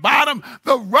rock bottom.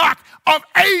 The rock of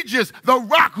ages, the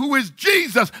rock who is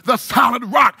Jesus, the solid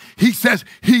rock. He says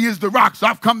he is the rock. So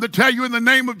I've come to tell you in the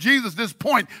name of Jesus this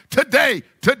point today,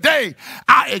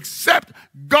 I accept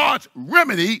God's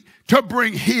remedy to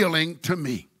bring healing to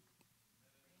me.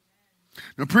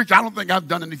 Now, preacher, I don't think I've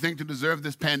done anything to deserve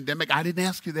this pandemic. I didn't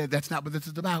ask you that. That's not what this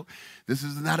is about. This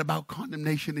is not about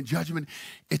condemnation and judgment.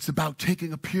 It's about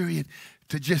taking a period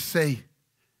to just say,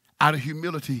 out of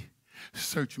humility,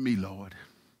 search me, Lord.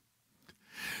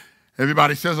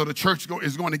 Everybody says, oh, the church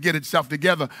is going to get itself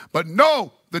together. But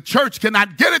no, the church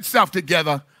cannot get itself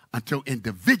together until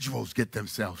individuals get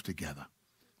themselves together.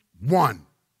 One,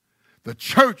 the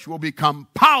church will become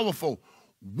powerful,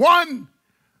 one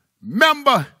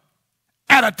member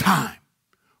at a time.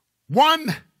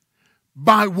 One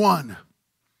by one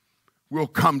will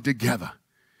come together.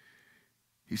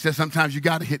 He says sometimes you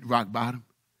got to hit rock bottom.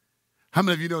 How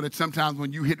many of you know that sometimes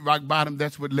when you hit rock bottom,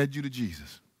 that's what led you to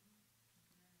Jesus?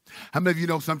 How many of you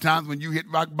know sometimes when you hit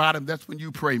rock bottom, that's when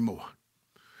you pray more?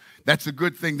 That's a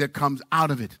good thing that comes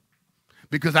out of it,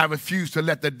 because I refuse to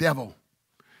let the devil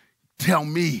tell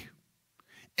me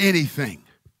anything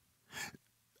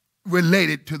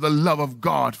related to the love of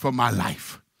God for my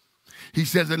life. He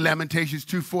says in Lamentations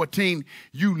 2:14,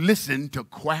 you listen to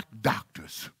quack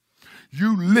doctors.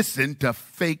 You listen to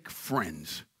fake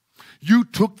friends. You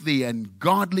took the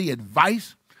ungodly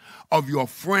advice of your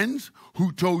friends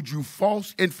who told you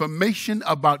false information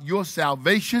about your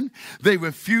salvation. They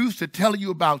refused to tell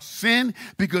you about sin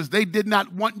because they did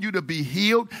not want you to be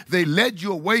healed. They led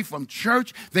you away from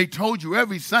church. They told you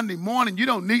every Sunday morning you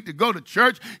don't need to go to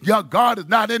church. Your God is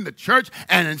not in the church.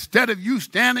 And instead of you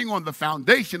standing on the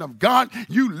foundation of God,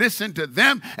 you listened to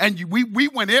them. And we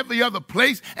went every other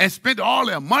place and spent all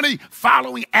their money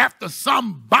following after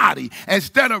somebody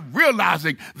instead of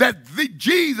realizing that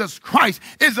Jesus Christ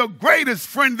is the greatest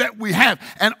friend that we have.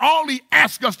 And all he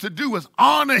asks us to do is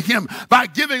honor him by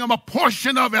giving him a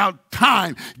portion of our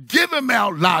time, give him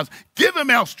our lives, give him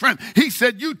our strength. He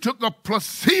said, you took a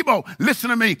placebo.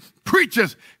 Listen to me,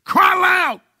 preachers, cry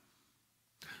loud.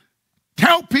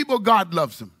 Tell people God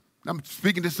loves them. I'm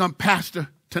speaking to some pastor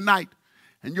tonight,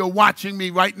 and you're watching me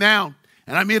right now,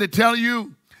 and I'm here to tell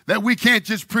you that we can't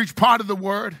just preach part of the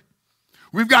word.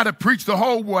 We've got to preach the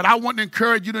whole word. I want to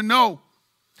encourage you to know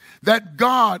that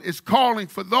God is calling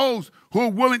for those who are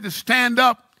willing to stand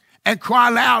up and cry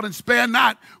loud and spare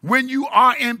not. When you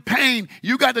are in pain,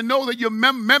 you got to know that your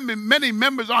many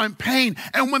members are in pain.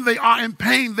 And when they are in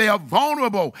pain, they are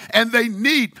vulnerable and they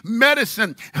need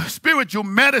medicine, spiritual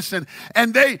medicine.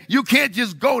 And you can't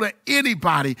just go to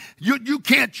anybody. You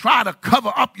can't try to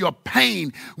cover up your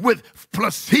pain with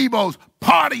placebos.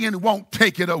 Partying won't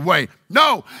take it away.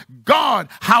 No, God,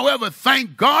 however,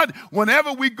 thank God,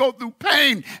 whenever we go through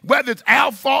pain, whether it's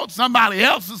our fault, somebody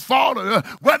else's fault, or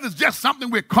whether it's just something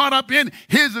we're caught up in,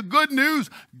 here's the good news.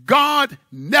 God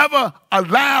never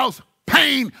allows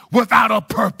pain without a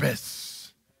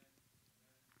purpose.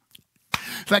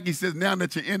 It's like he says, now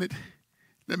that you're in it,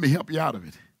 let me help you out of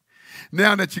it.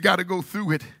 Now that you got to go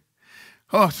through it,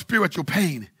 spiritual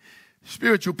pain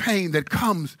that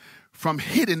comes from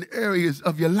hidden areas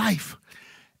of your life.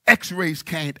 X-rays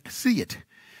can't see it.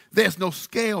 There's no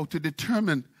scale to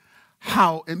determine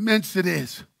how immense it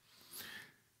is.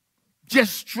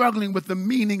 Just struggling with the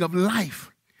meaning of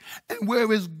life. And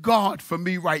where is God for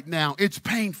me right now? It's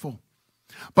painful.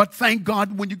 But thank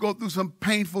God when you go through some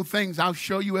painful things, I'll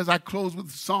show you as I close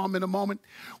with the psalm in a moment.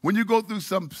 When you go through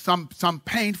some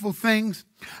painful things,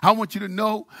 I want you to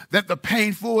know that the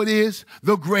painful it is,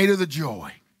 the greater the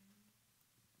joy.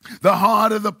 The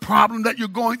harder the problem that you're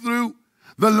going through,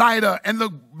 the lighter and the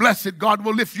blessed God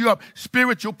will lift you up.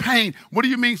 Spiritual pain. What do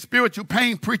you mean spiritual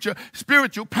pain, preacher?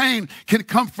 Spiritual pain can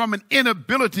come from an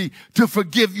inability to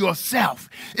forgive yourself.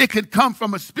 It can come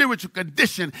from a spiritual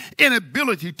condition,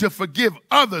 inability to forgive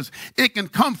others. It can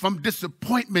come from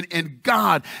disappointment in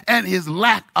God and his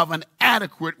lack of an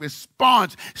adequate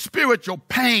response. Spiritual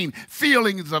pain,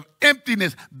 feelings of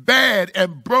emptiness, bad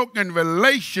and broken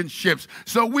relationships.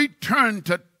 So we turn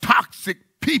to toxic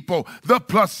people, the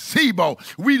placebo.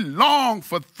 We long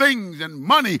for things and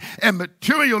money and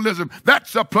materialism.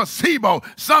 That's a placebo.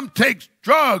 Some take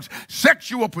drugs,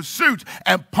 sexual pursuits,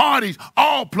 and parties,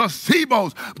 all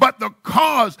placebos. But the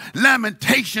cause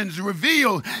Lamentations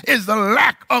reveal is the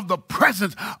lack of the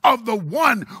presence of the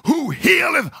one who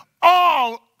healeth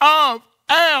all of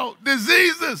our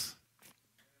diseases.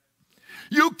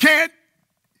 You can't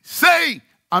say,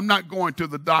 I'm not going to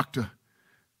the doctor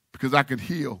because I can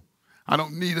heal. I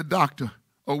don't need a doctor.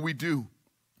 Oh, we do.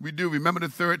 We do. Remember the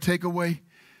third takeaway?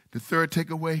 The third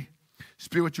takeaway?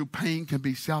 Spiritual pain can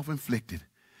be self-inflicted,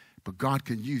 but God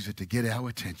can use it to get our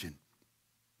attention.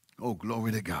 Oh,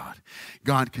 glory to God.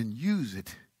 God can use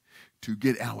it to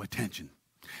get our attention.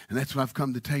 And that's what I've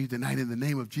come to tell you tonight in the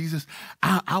name of Jesus.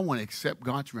 I want to accept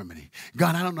God's remedy.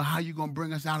 God, I don't know how you're going to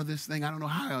bring us out of this thing. I don't know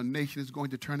how our nation is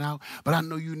going to turn out, but I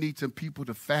know you need some people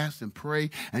to fast and pray,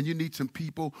 and you need some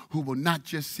people who will not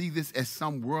just see this as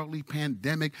some worldly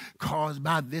pandemic caused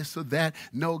by this or that.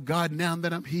 No, God, now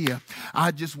that I'm here,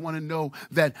 I just want to know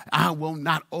that I will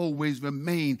not always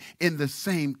remain in the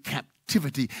same captivity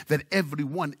that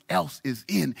everyone else is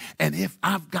in. And if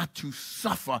I've got to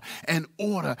suffer in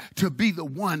order to be the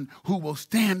one who will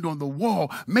stand on the wall,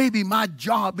 maybe my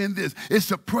job in this is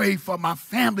to pray for my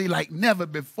family like never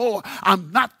before.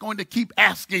 I'm not going to keep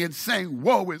asking and saying,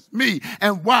 woe is me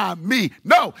and why me?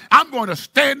 No, I'm going to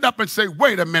stand up and say,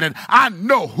 wait a minute, I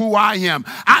know who I am.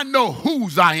 I know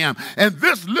whose I am. And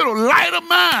this little light of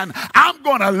mine, I'm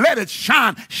going to let it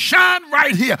shine. Shine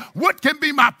right here. What can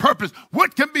be my purpose?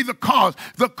 What can be the cause?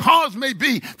 The cause may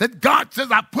be that God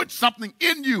says, I put something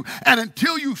in you, and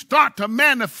until you start to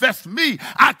manifest me,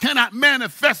 I cannot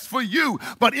manifest for you.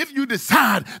 But if you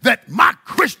decide that my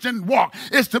Christian walk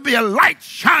is to be a light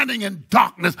shining in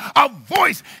darkness, a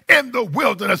voice in the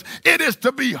wilderness, it is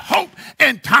to be hope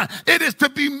in time. It is to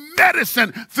be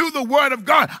medicine through the word of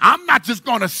God. I'm not just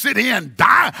going to sit here and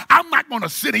die. I'm not going to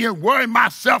sit here and worry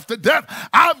myself to death.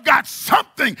 I've got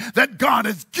something that God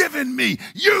has given me.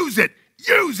 Use it.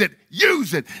 Use it.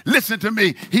 Use it. Listen to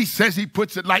me. He says, he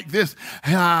puts it like this.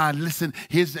 Listen,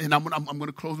 and I'm going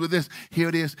to close with this. Here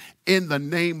it is. In the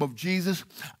name of Jesus,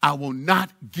 I will not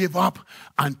give up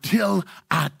until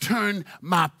I turn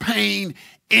my pain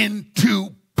into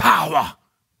power.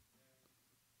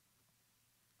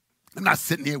 I'm not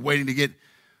sitting here waiting to get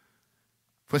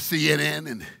for CNN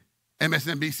and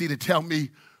MSNBC to tell me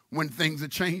when things are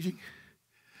changing.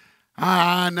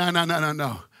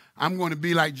 No. I'm going to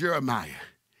be like Jeremiah.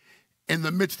 In the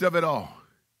midst of it all,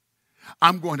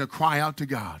 I'm going to cry out to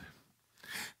God.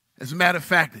 As a matter of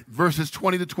fact, verses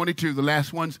 20 to 22, the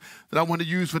last ones that I want to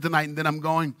use for tonight, and then I'm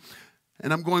going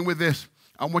with this.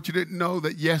 I want you to know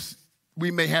that, yes,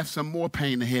 we may have some more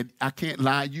pain ahead. I can't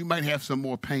lie. You might have some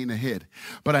more pain ahead.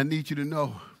 But I need you to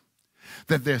know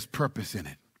that there's purpose in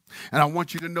it. And I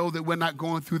want you to know that we're not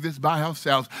going through this by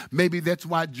ourselves. Maybe that's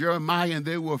why Jeremiah, and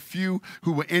there were a few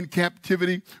who were in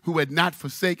captivity, who had not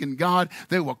forsaken God.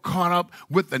 They were caught up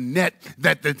with the net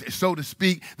so to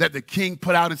speak, that the king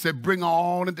put out and said, bring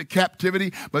all into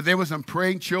captivity. But there were some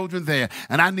praying children there.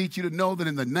 And I need you to know that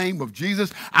in the name of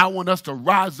Jesus, I want us to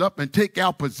rise up and take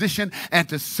our position and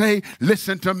to say,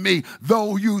 listen to me,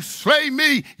 though you slay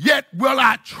me, yet will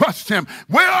I trust him.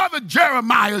 Where are the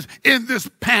Jeremiahs in this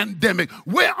pandemic?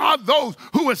 Where are those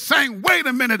who are saying, wait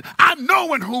a minute, I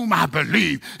know in whom I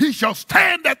believe. He shall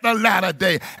stand at the latter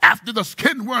day. After the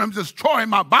skin worms destroy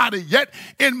my body, yet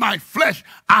in my flesh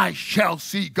I shall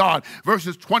see God.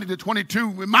 Verses 20 to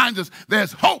 22 reminds us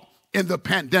there's hope in the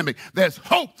pandemic. There's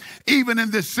hope even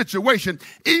in this situation,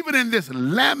 even in this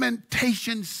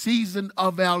lamentation season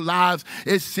of our lives.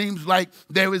 It seems like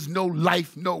there is no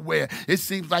life nowhere. It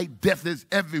seems like death is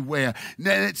everywhere.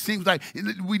 It seems like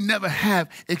we never have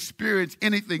experienced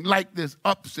anything like this,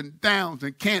 ups and downs,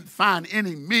 and can't find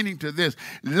any meaning to this.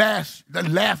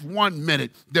 Laugh 1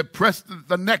 minute, depressed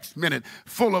the next minute,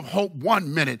 full of hope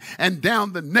 1 minute, and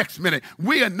down the next minute.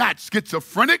 We are not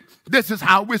schizophrenic. This is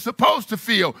how we're supposed to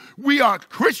feel. We are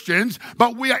Christians,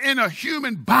 but we are in a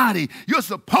human body. You're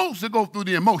supposed to go through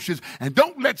the emotions, and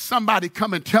don't let somebody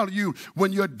come and tell you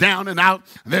when you're down and out.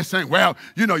 They're saying, well,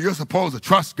 you're supposed to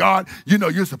trust God.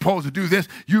 You're supposed to do this.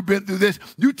 You've been through this.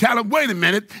 You tell them, wait a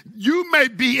minute, you may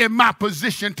be in my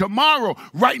position tomorrow.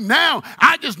 Right now,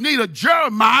 I just need a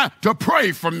Jeremiah to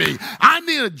pray for me. I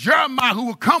need a Jeremiah who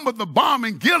will come with the balm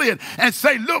in Gilead and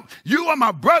say, look, you are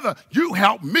my brother. You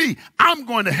help me. I'm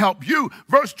going to help you.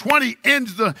 Verse 20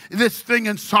 ends this thing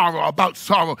in sorrow, about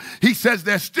sorrow. He says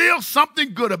there's still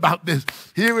something good about this.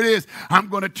 Here it is. I'm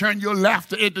going to turn your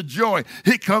laughter into joy.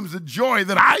 Here comes the joy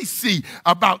that I see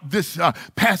about this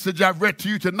passage I've read to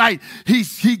you tonight.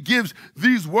 He gives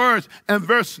these words in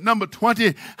verse number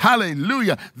 20.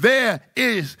 Hallelujah. There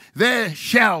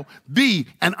shall be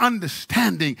an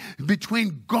understanding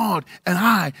between God and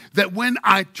I, that when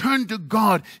I turn to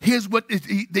God, here's what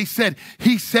they said.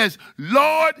 He says,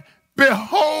 Lord,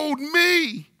 behold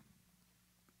me.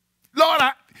 Lord,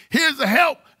 here's the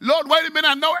help. Lord, wait a minute.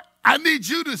 I know I need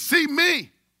you to see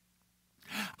me.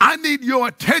 I need your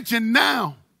attention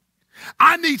now.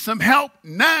 I need some help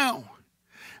now.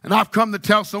 And I've come to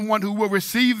tell someone who will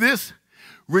receive this,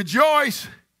 rejoice,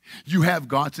 you have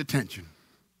God's attention.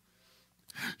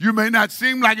 You may not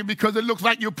seem like it because it looks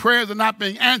like your prayers are not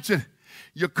being answered.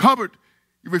 Your cupboard,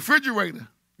 your refrigerator,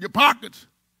 your pockets,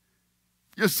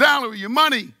 your salary, your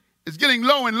money is getting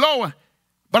low and lower.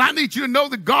 But I need you to know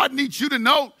that God needs you to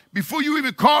know before you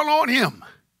even call on him.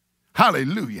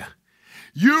 Hallelujah.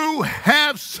 You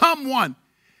have someone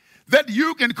that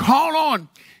you can call on.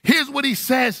 Here's what he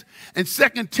says in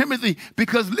 2 Timothy,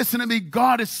 because listen to me,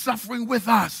 God is suffering with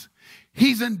us.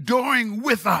 He's enduring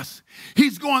with us.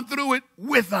 He's going through it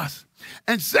with us.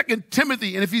 And 2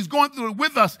 Timothy, and if he's going through it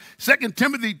with us, 2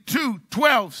 Timothy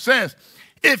 2:12 says,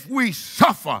 if we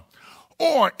suffer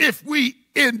or if we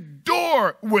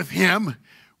endure with him,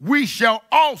 we shall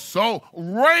also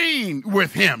reign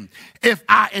with him. If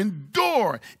I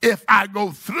endure, if I go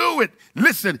through it,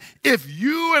 listen, if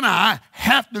you and I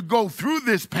have to go through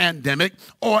this pandemic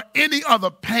or any other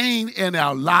pain in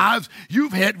our lives,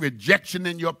 you've had rejection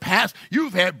in your past,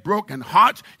 you've had broken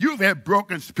hearts, you've had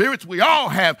broken spirits, we all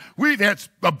have. We've had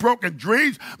broken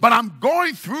dreams, but I'm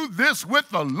going through this with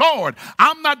the Lord.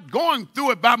 I'm not going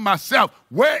through it by myself.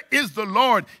 Where is the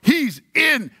Lord? He's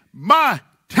in my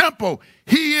temple.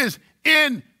 He is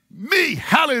in me.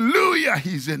 Hallelujah.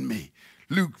 He's in me.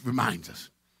 Luke reminds us.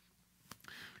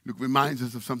 Luke reminds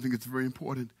us of something that's very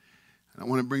important. And I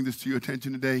want to bring this to your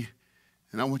attention today.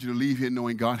 And I want you to leave here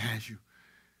knowing God has you.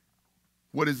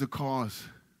 What is the cause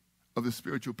of the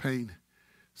spiritual pain?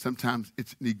 Sometimes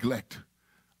it's neglect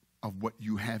of what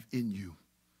you have in you.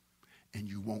 And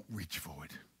you won't reach for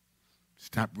it.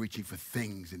 Stop reaching for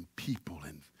things and people.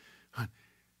 And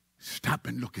stop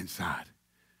and look inside.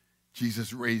 Jesus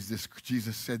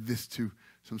said this to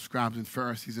some scribes and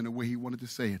Pharisees in a way he wanted to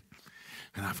say it.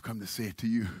 And I've come to say it to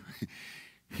you.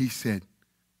 He said,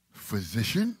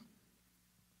 physician,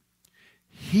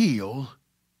 heal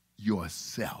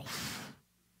yourself.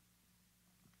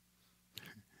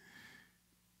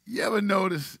 You ever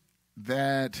notice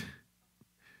that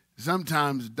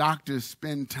sometimes doctors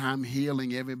spend time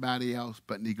healing everybody else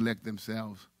but neglect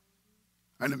themselves?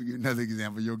 I'll give you another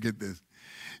example. You'll get this.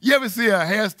 You ever see a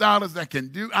hairstylist that can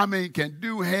do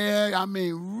hair?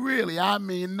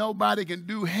 Really, nobody can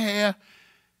do hair,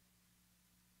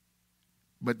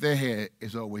 but their hair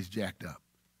is always jacked up.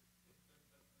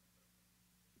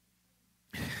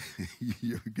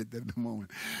 You'll get that in a moment.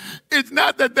 It's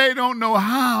not that they don't know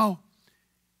how.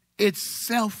 It's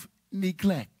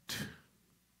self-neglect.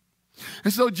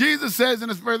 And so Jesus says in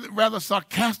a rather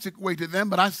sarcastic way to them,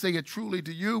 but I say it truly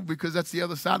to you because that's the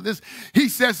other side of this. He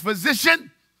says, physician,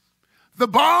 the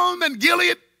balm in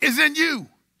Gilead is in you.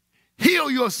 Heal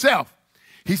yourself.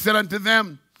 He said unto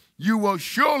them, you will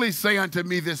surely say unto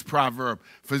me this proverb,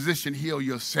 physician, heal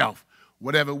yourself.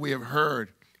 Whatever we have heard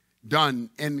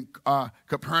done in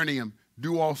Capernaum,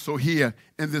 do also here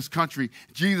in this country.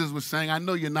 Jesus was saying, I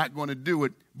know you're not going to do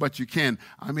it, but you can.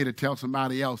 I'm here to tell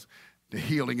somebody else, the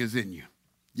healing is in you.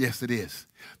 Yes, it is.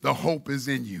 The hope is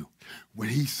in you. When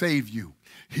he saved you,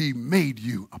 he made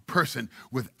you a person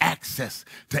with access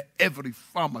to every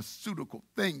pharmaceutical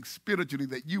thing spiritually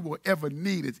that you will ever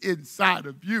need. It's inside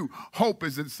of you. Hope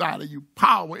is inside of you.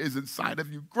 Power is inside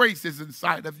of you. Grace is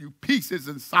inside of you. Peace is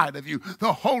inside of you.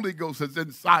 The Holy Ghost is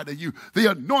inside of you.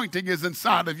 The anointing is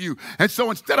inside of you. And so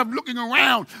instead of looking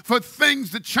around for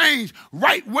things to change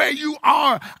right where you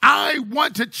are, I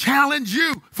want to challenge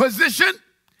you, physician,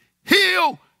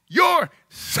 heal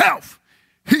yourself.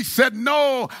 He said,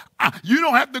 no, you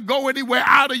don't have to go anywhere.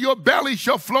 Out of your belly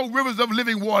shall flow rivers of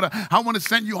living water. I want to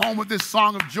send you home with this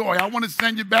song of joy. I want to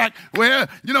send you back where,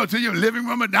 to your living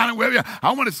room or down wherever.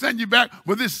 I want to send you back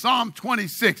with this Psalm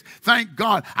 26. Thank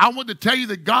God. I want to tell you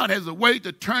that God has a way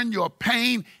to turn your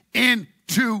pain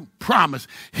into promise.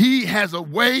 He has a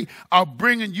way of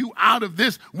bringing you out of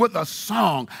this with a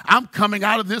song. I'm coming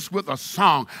out of this with a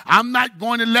song. I'm not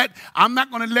going to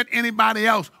let anybody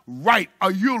else write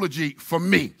a eulogy for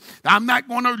me. I'm not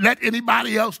going to let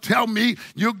anybody else tell me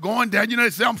you're going down. They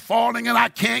say I'm falling and I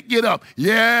can't get up.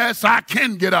 Yes, I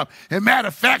can get up. As a matter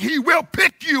of fact, he will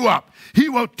pick you up. He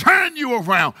will turn you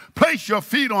around. Place your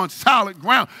feet on solid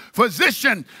ground.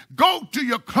 Physician, go to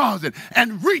your closet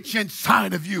and reach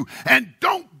inside of you. And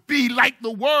don't be like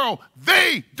the world.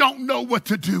 They don't know what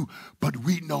to do, but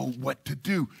we know what to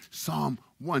do. Psalm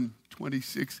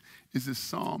 126 is a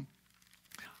psalm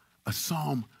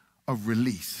of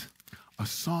release, a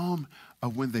psalm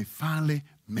of when they finally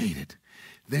made it.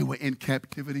 They were in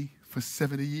captivity for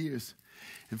 70 years.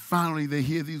 And finally they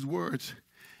hear these words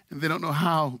and they don't know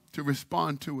how to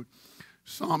respond to it.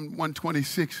 Psalm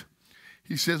 126,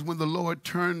 he says, when the Lord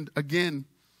turned again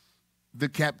the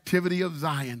captivity of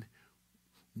Zion,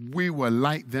 we were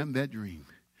like them that dream.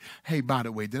 Hey, by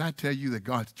the way, did I tell you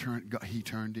that he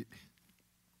turned it?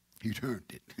 He turned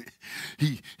it.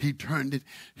 He turned it.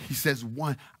 He says,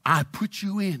 one, I put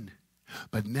you in,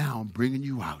 but now I'm bringing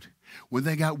you out. When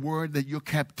they got word that your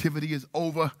captivity is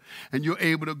over and you're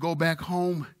able to go back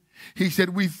home, he said,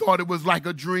 we thought it was like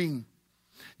a dream.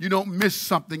 You don't miss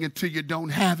something until you don't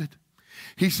have it.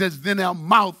 He says, then our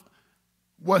mouth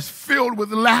was filled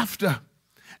with laughter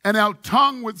and our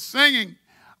tongue with singing.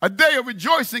 A day of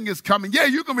rejoicing is coming. Yeah,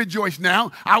 you can rejoice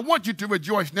now. I want you to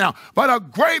rejoice now. But a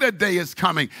greater day is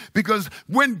coming, because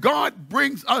when God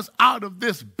brings us out of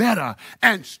this better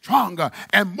and stronger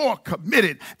and more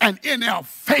committed and in our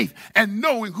faith and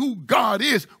knowing who God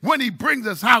is, when he brings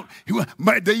us out,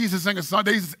 they used to sing a song.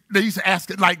 They used to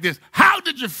ask it like this: how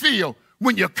did you feel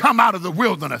when you come out of the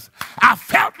wilderness? I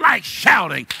felt like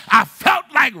shouting. I felt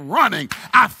like running.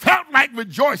 I felt like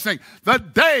rejoicing. The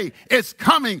day is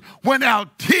coming when our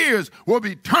tears will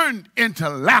be turned into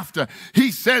laughter.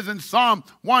 He says in Psalm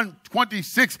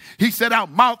 126, he said, our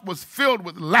mouth was filled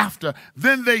with laughter.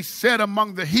 Then they said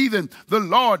among the heathen, the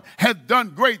Lord has done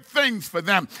great things for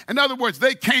them. In other words,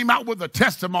 they came out with a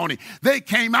testimony. They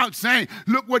came out saying,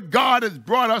 look what God has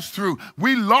brought us through.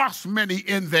 We lost many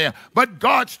in there, but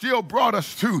God still brought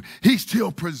us through. He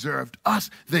still preserved us.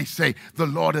 They say the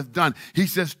Lord has done. He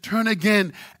says, turn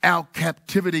again our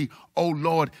captivity, O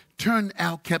Lord. Turn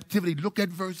our captivity. Look at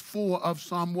verse 4 of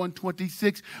Psalm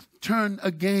 126. Turn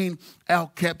again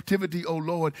our captivity, O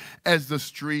Lord, as the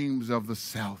streams of the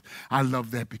south. I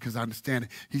love that because I understand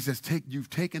it. He says, you've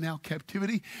taken our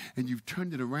captivity and you've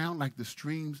turned it around like the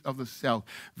streams of the south.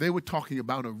 They were talking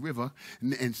about a river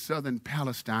in southern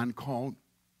Palestine called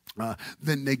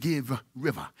the Negev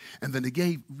River. And the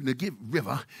Negev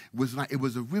River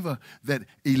was a river that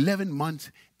 11 months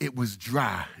it was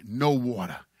dry, no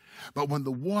water. But when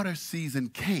the water season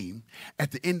came,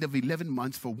 at the end of 11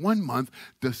 months, for 1 month,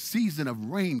 the season of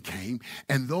rain came,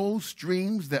 and those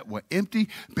streams that were empty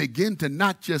begin to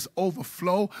not just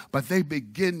overflow, but they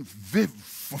begin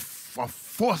forcefully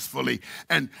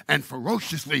and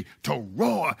ferociously to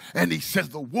roar. And he says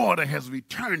the water has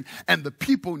returned, and the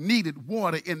people needed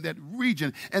water in that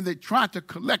region, and they tried to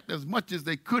collect as much as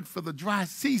they could for the dry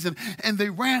season, and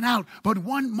they ran out. But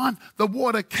 1 month the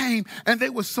water came, and they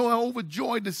were so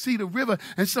overjoyed to see the river.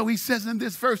 And so he says in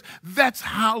this verse, that's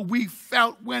how we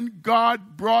felt when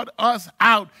God brought us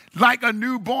out, like a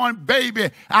newborn baby.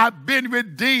 I've been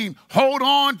redeemed. Hold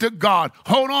on to God.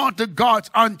 Hold on to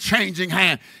God's unchanging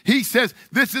hand. He says,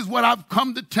 this is what I've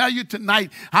come to tell you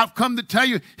tonight. I've come to tell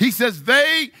you. He says,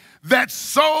 they that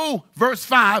sow, verse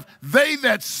 5, they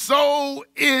that sow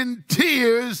in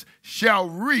tears shall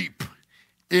reap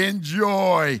in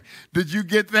joy. Did you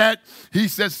get that? He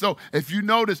says, so if you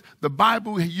notice, the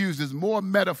Bible uses more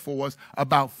metaphors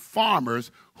about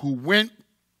farmers who went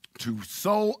to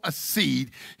sow a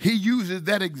seed. He uses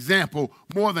that example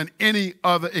more than any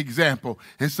other example.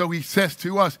 And so he says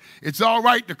to us, it's all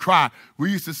right to cry.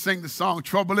 We used to sing the song,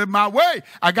 Trouble in My Way.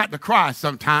 I got to cry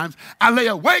sometimes. I lay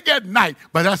awake at night,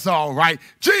 but that's all right.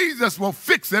 Jesus will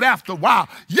fix it after a while.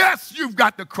 Yes, you've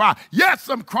got to cry. Yes,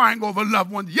 I'm crying over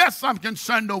loved ones. Yes, I'm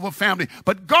concerned over family,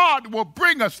 but God will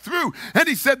bring us through. And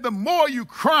he said, the more you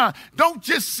cry, don't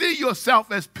just see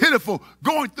yourself as pitiful,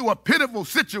 going through a pitiful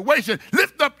situation.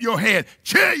 Lift up your head,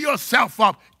 cheer yourself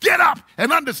up, get up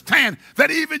and understand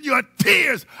that even your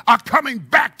tears are coming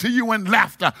back to you in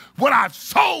laughter. What I've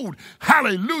sowed,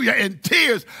 hallelujah, in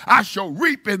tears, I shall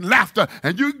reap in laughter.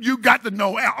 And you got to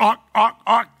know,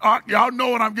 y'all know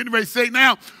what I'm getting ready to say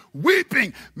now.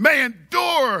 Weeping may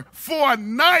endure for a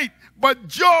night, but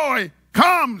joy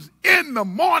comes in the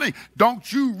morning.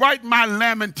 Don't you write my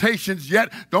lamentations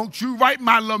yet. Don't you write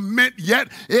my lament yet.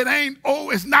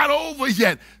 It's not over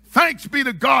yet. Thanks be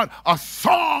to God, a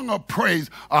song of praise,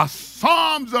 a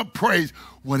psalms of praise.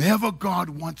 Whatever God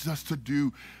wants us to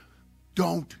do,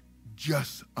 don't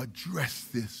just address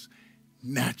this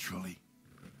naturally.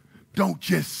 Don't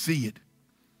just see it.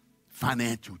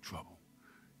 Financial trouble.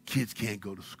 Kids can't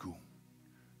go to school.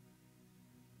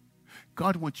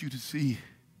 God wants you to see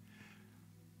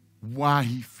why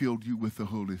he filled you with the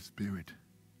Holy Spirit,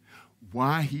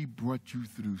 why he brought you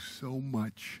through so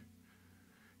much.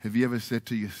 Have you ever said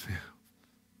to yourself,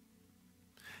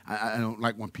 I don't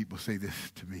like when people say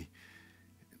this to me.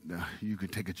 No, you can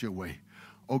take it your way.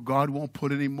 Oh, God won't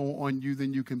put any more on you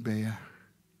than you can bear.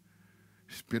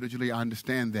 Spiritually, I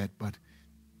understand that, but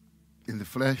in the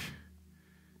flesh,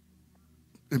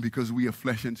 and because we are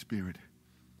flesh and spirit,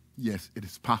 yes, it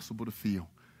is possible to feel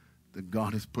that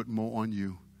God has put more on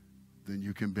you than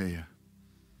you can bear.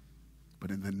 But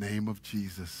in the name of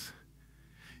Jesus,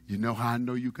 you know how I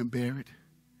know you can bear it?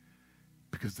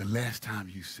 Because the last time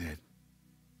you said,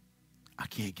 I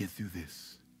can't get through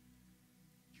this,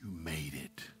 you made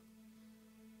it.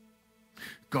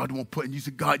 God won't put, and you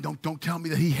said, God, don't tell me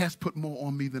that he has put more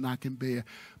on me than I can bear.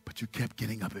 But you kept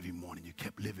getting up every morning. You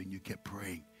kept living. You kept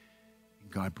praying.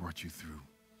 And God brought you through.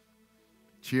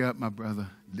 Cheer up, my brother.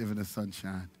 Live in the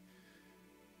sunshine.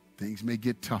 Things may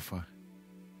get tougher,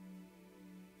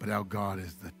 but our God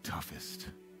is the toughest.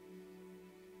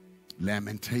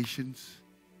 Lamentations,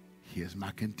 here's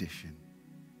my condition.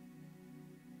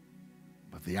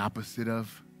 But the opposite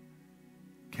of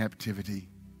captivity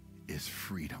is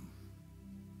freedom.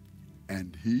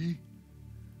 And he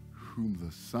whom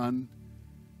the Son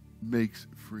makes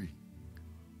free.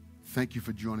 Thank you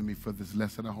for joining me for this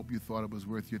lesson. I hope you thought it was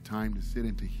worth your time to sit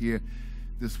and to hear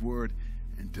this word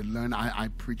and to learn. I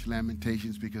preach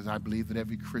Lamentations because I believe that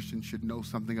every Christian should know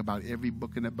something about every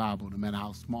book in the Bible, no matter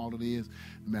how small it is,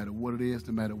 no matter what it is,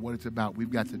 no matter what it's about. We've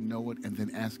got to know it and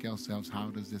then ask ourselves, how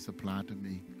does this apply to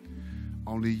me?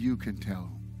 Only you can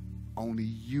tell. Only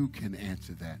you can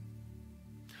answer that.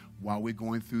 While we're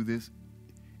going through this,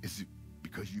 it's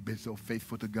because you've been so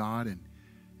faithful to God and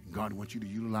God wants you to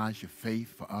utilize your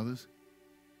faith for others?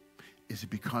 Is it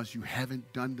because you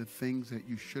haven't done the things that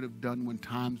you should have done when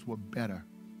times were better?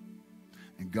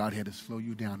 And God had to slow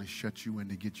you down and shut you in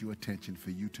to get your attention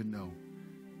for you to know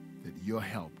that your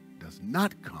help does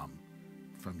not come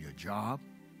from your job,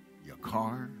 your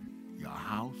car, your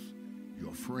house,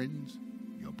 your friends,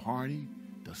 your party,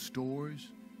 the stores,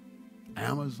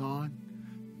 Amazon.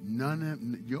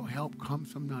 Your help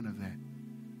comes from none of that.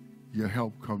 Your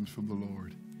help comes from the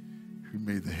Lord who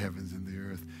made the heavens and the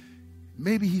earth.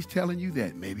 Maybe he's telling you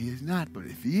that. Maybe he's not. But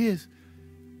if he is,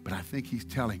 but I think he's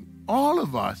telling all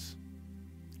of us,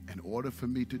 in order for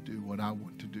me to do what I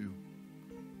want to do,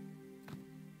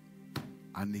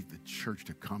 I need the church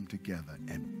to come together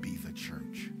and be the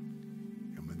church.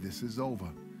 And when this is over,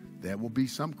 there will be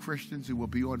some Christians who will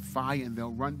be on fire and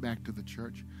they'll run back to the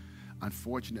church.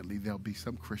 Unfortunately, there'll be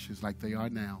some Christians like they are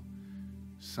now.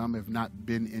 Some have not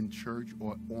been in church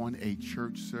or on a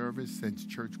church service since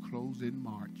church closed in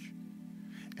March.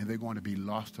 And they're going to be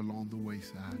lost along the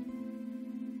wayside.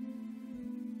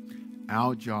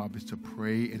 Our job is to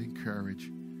pray and encourage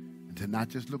and to not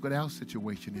just look at our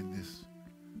situation in this,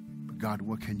 but God,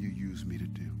 what can you use me to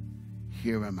do?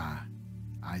 Here am I,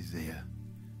 Isaiah.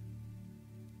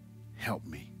 Help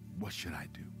me. What should I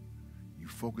do? You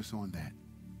focus on that.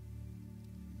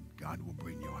 God will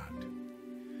bring you out.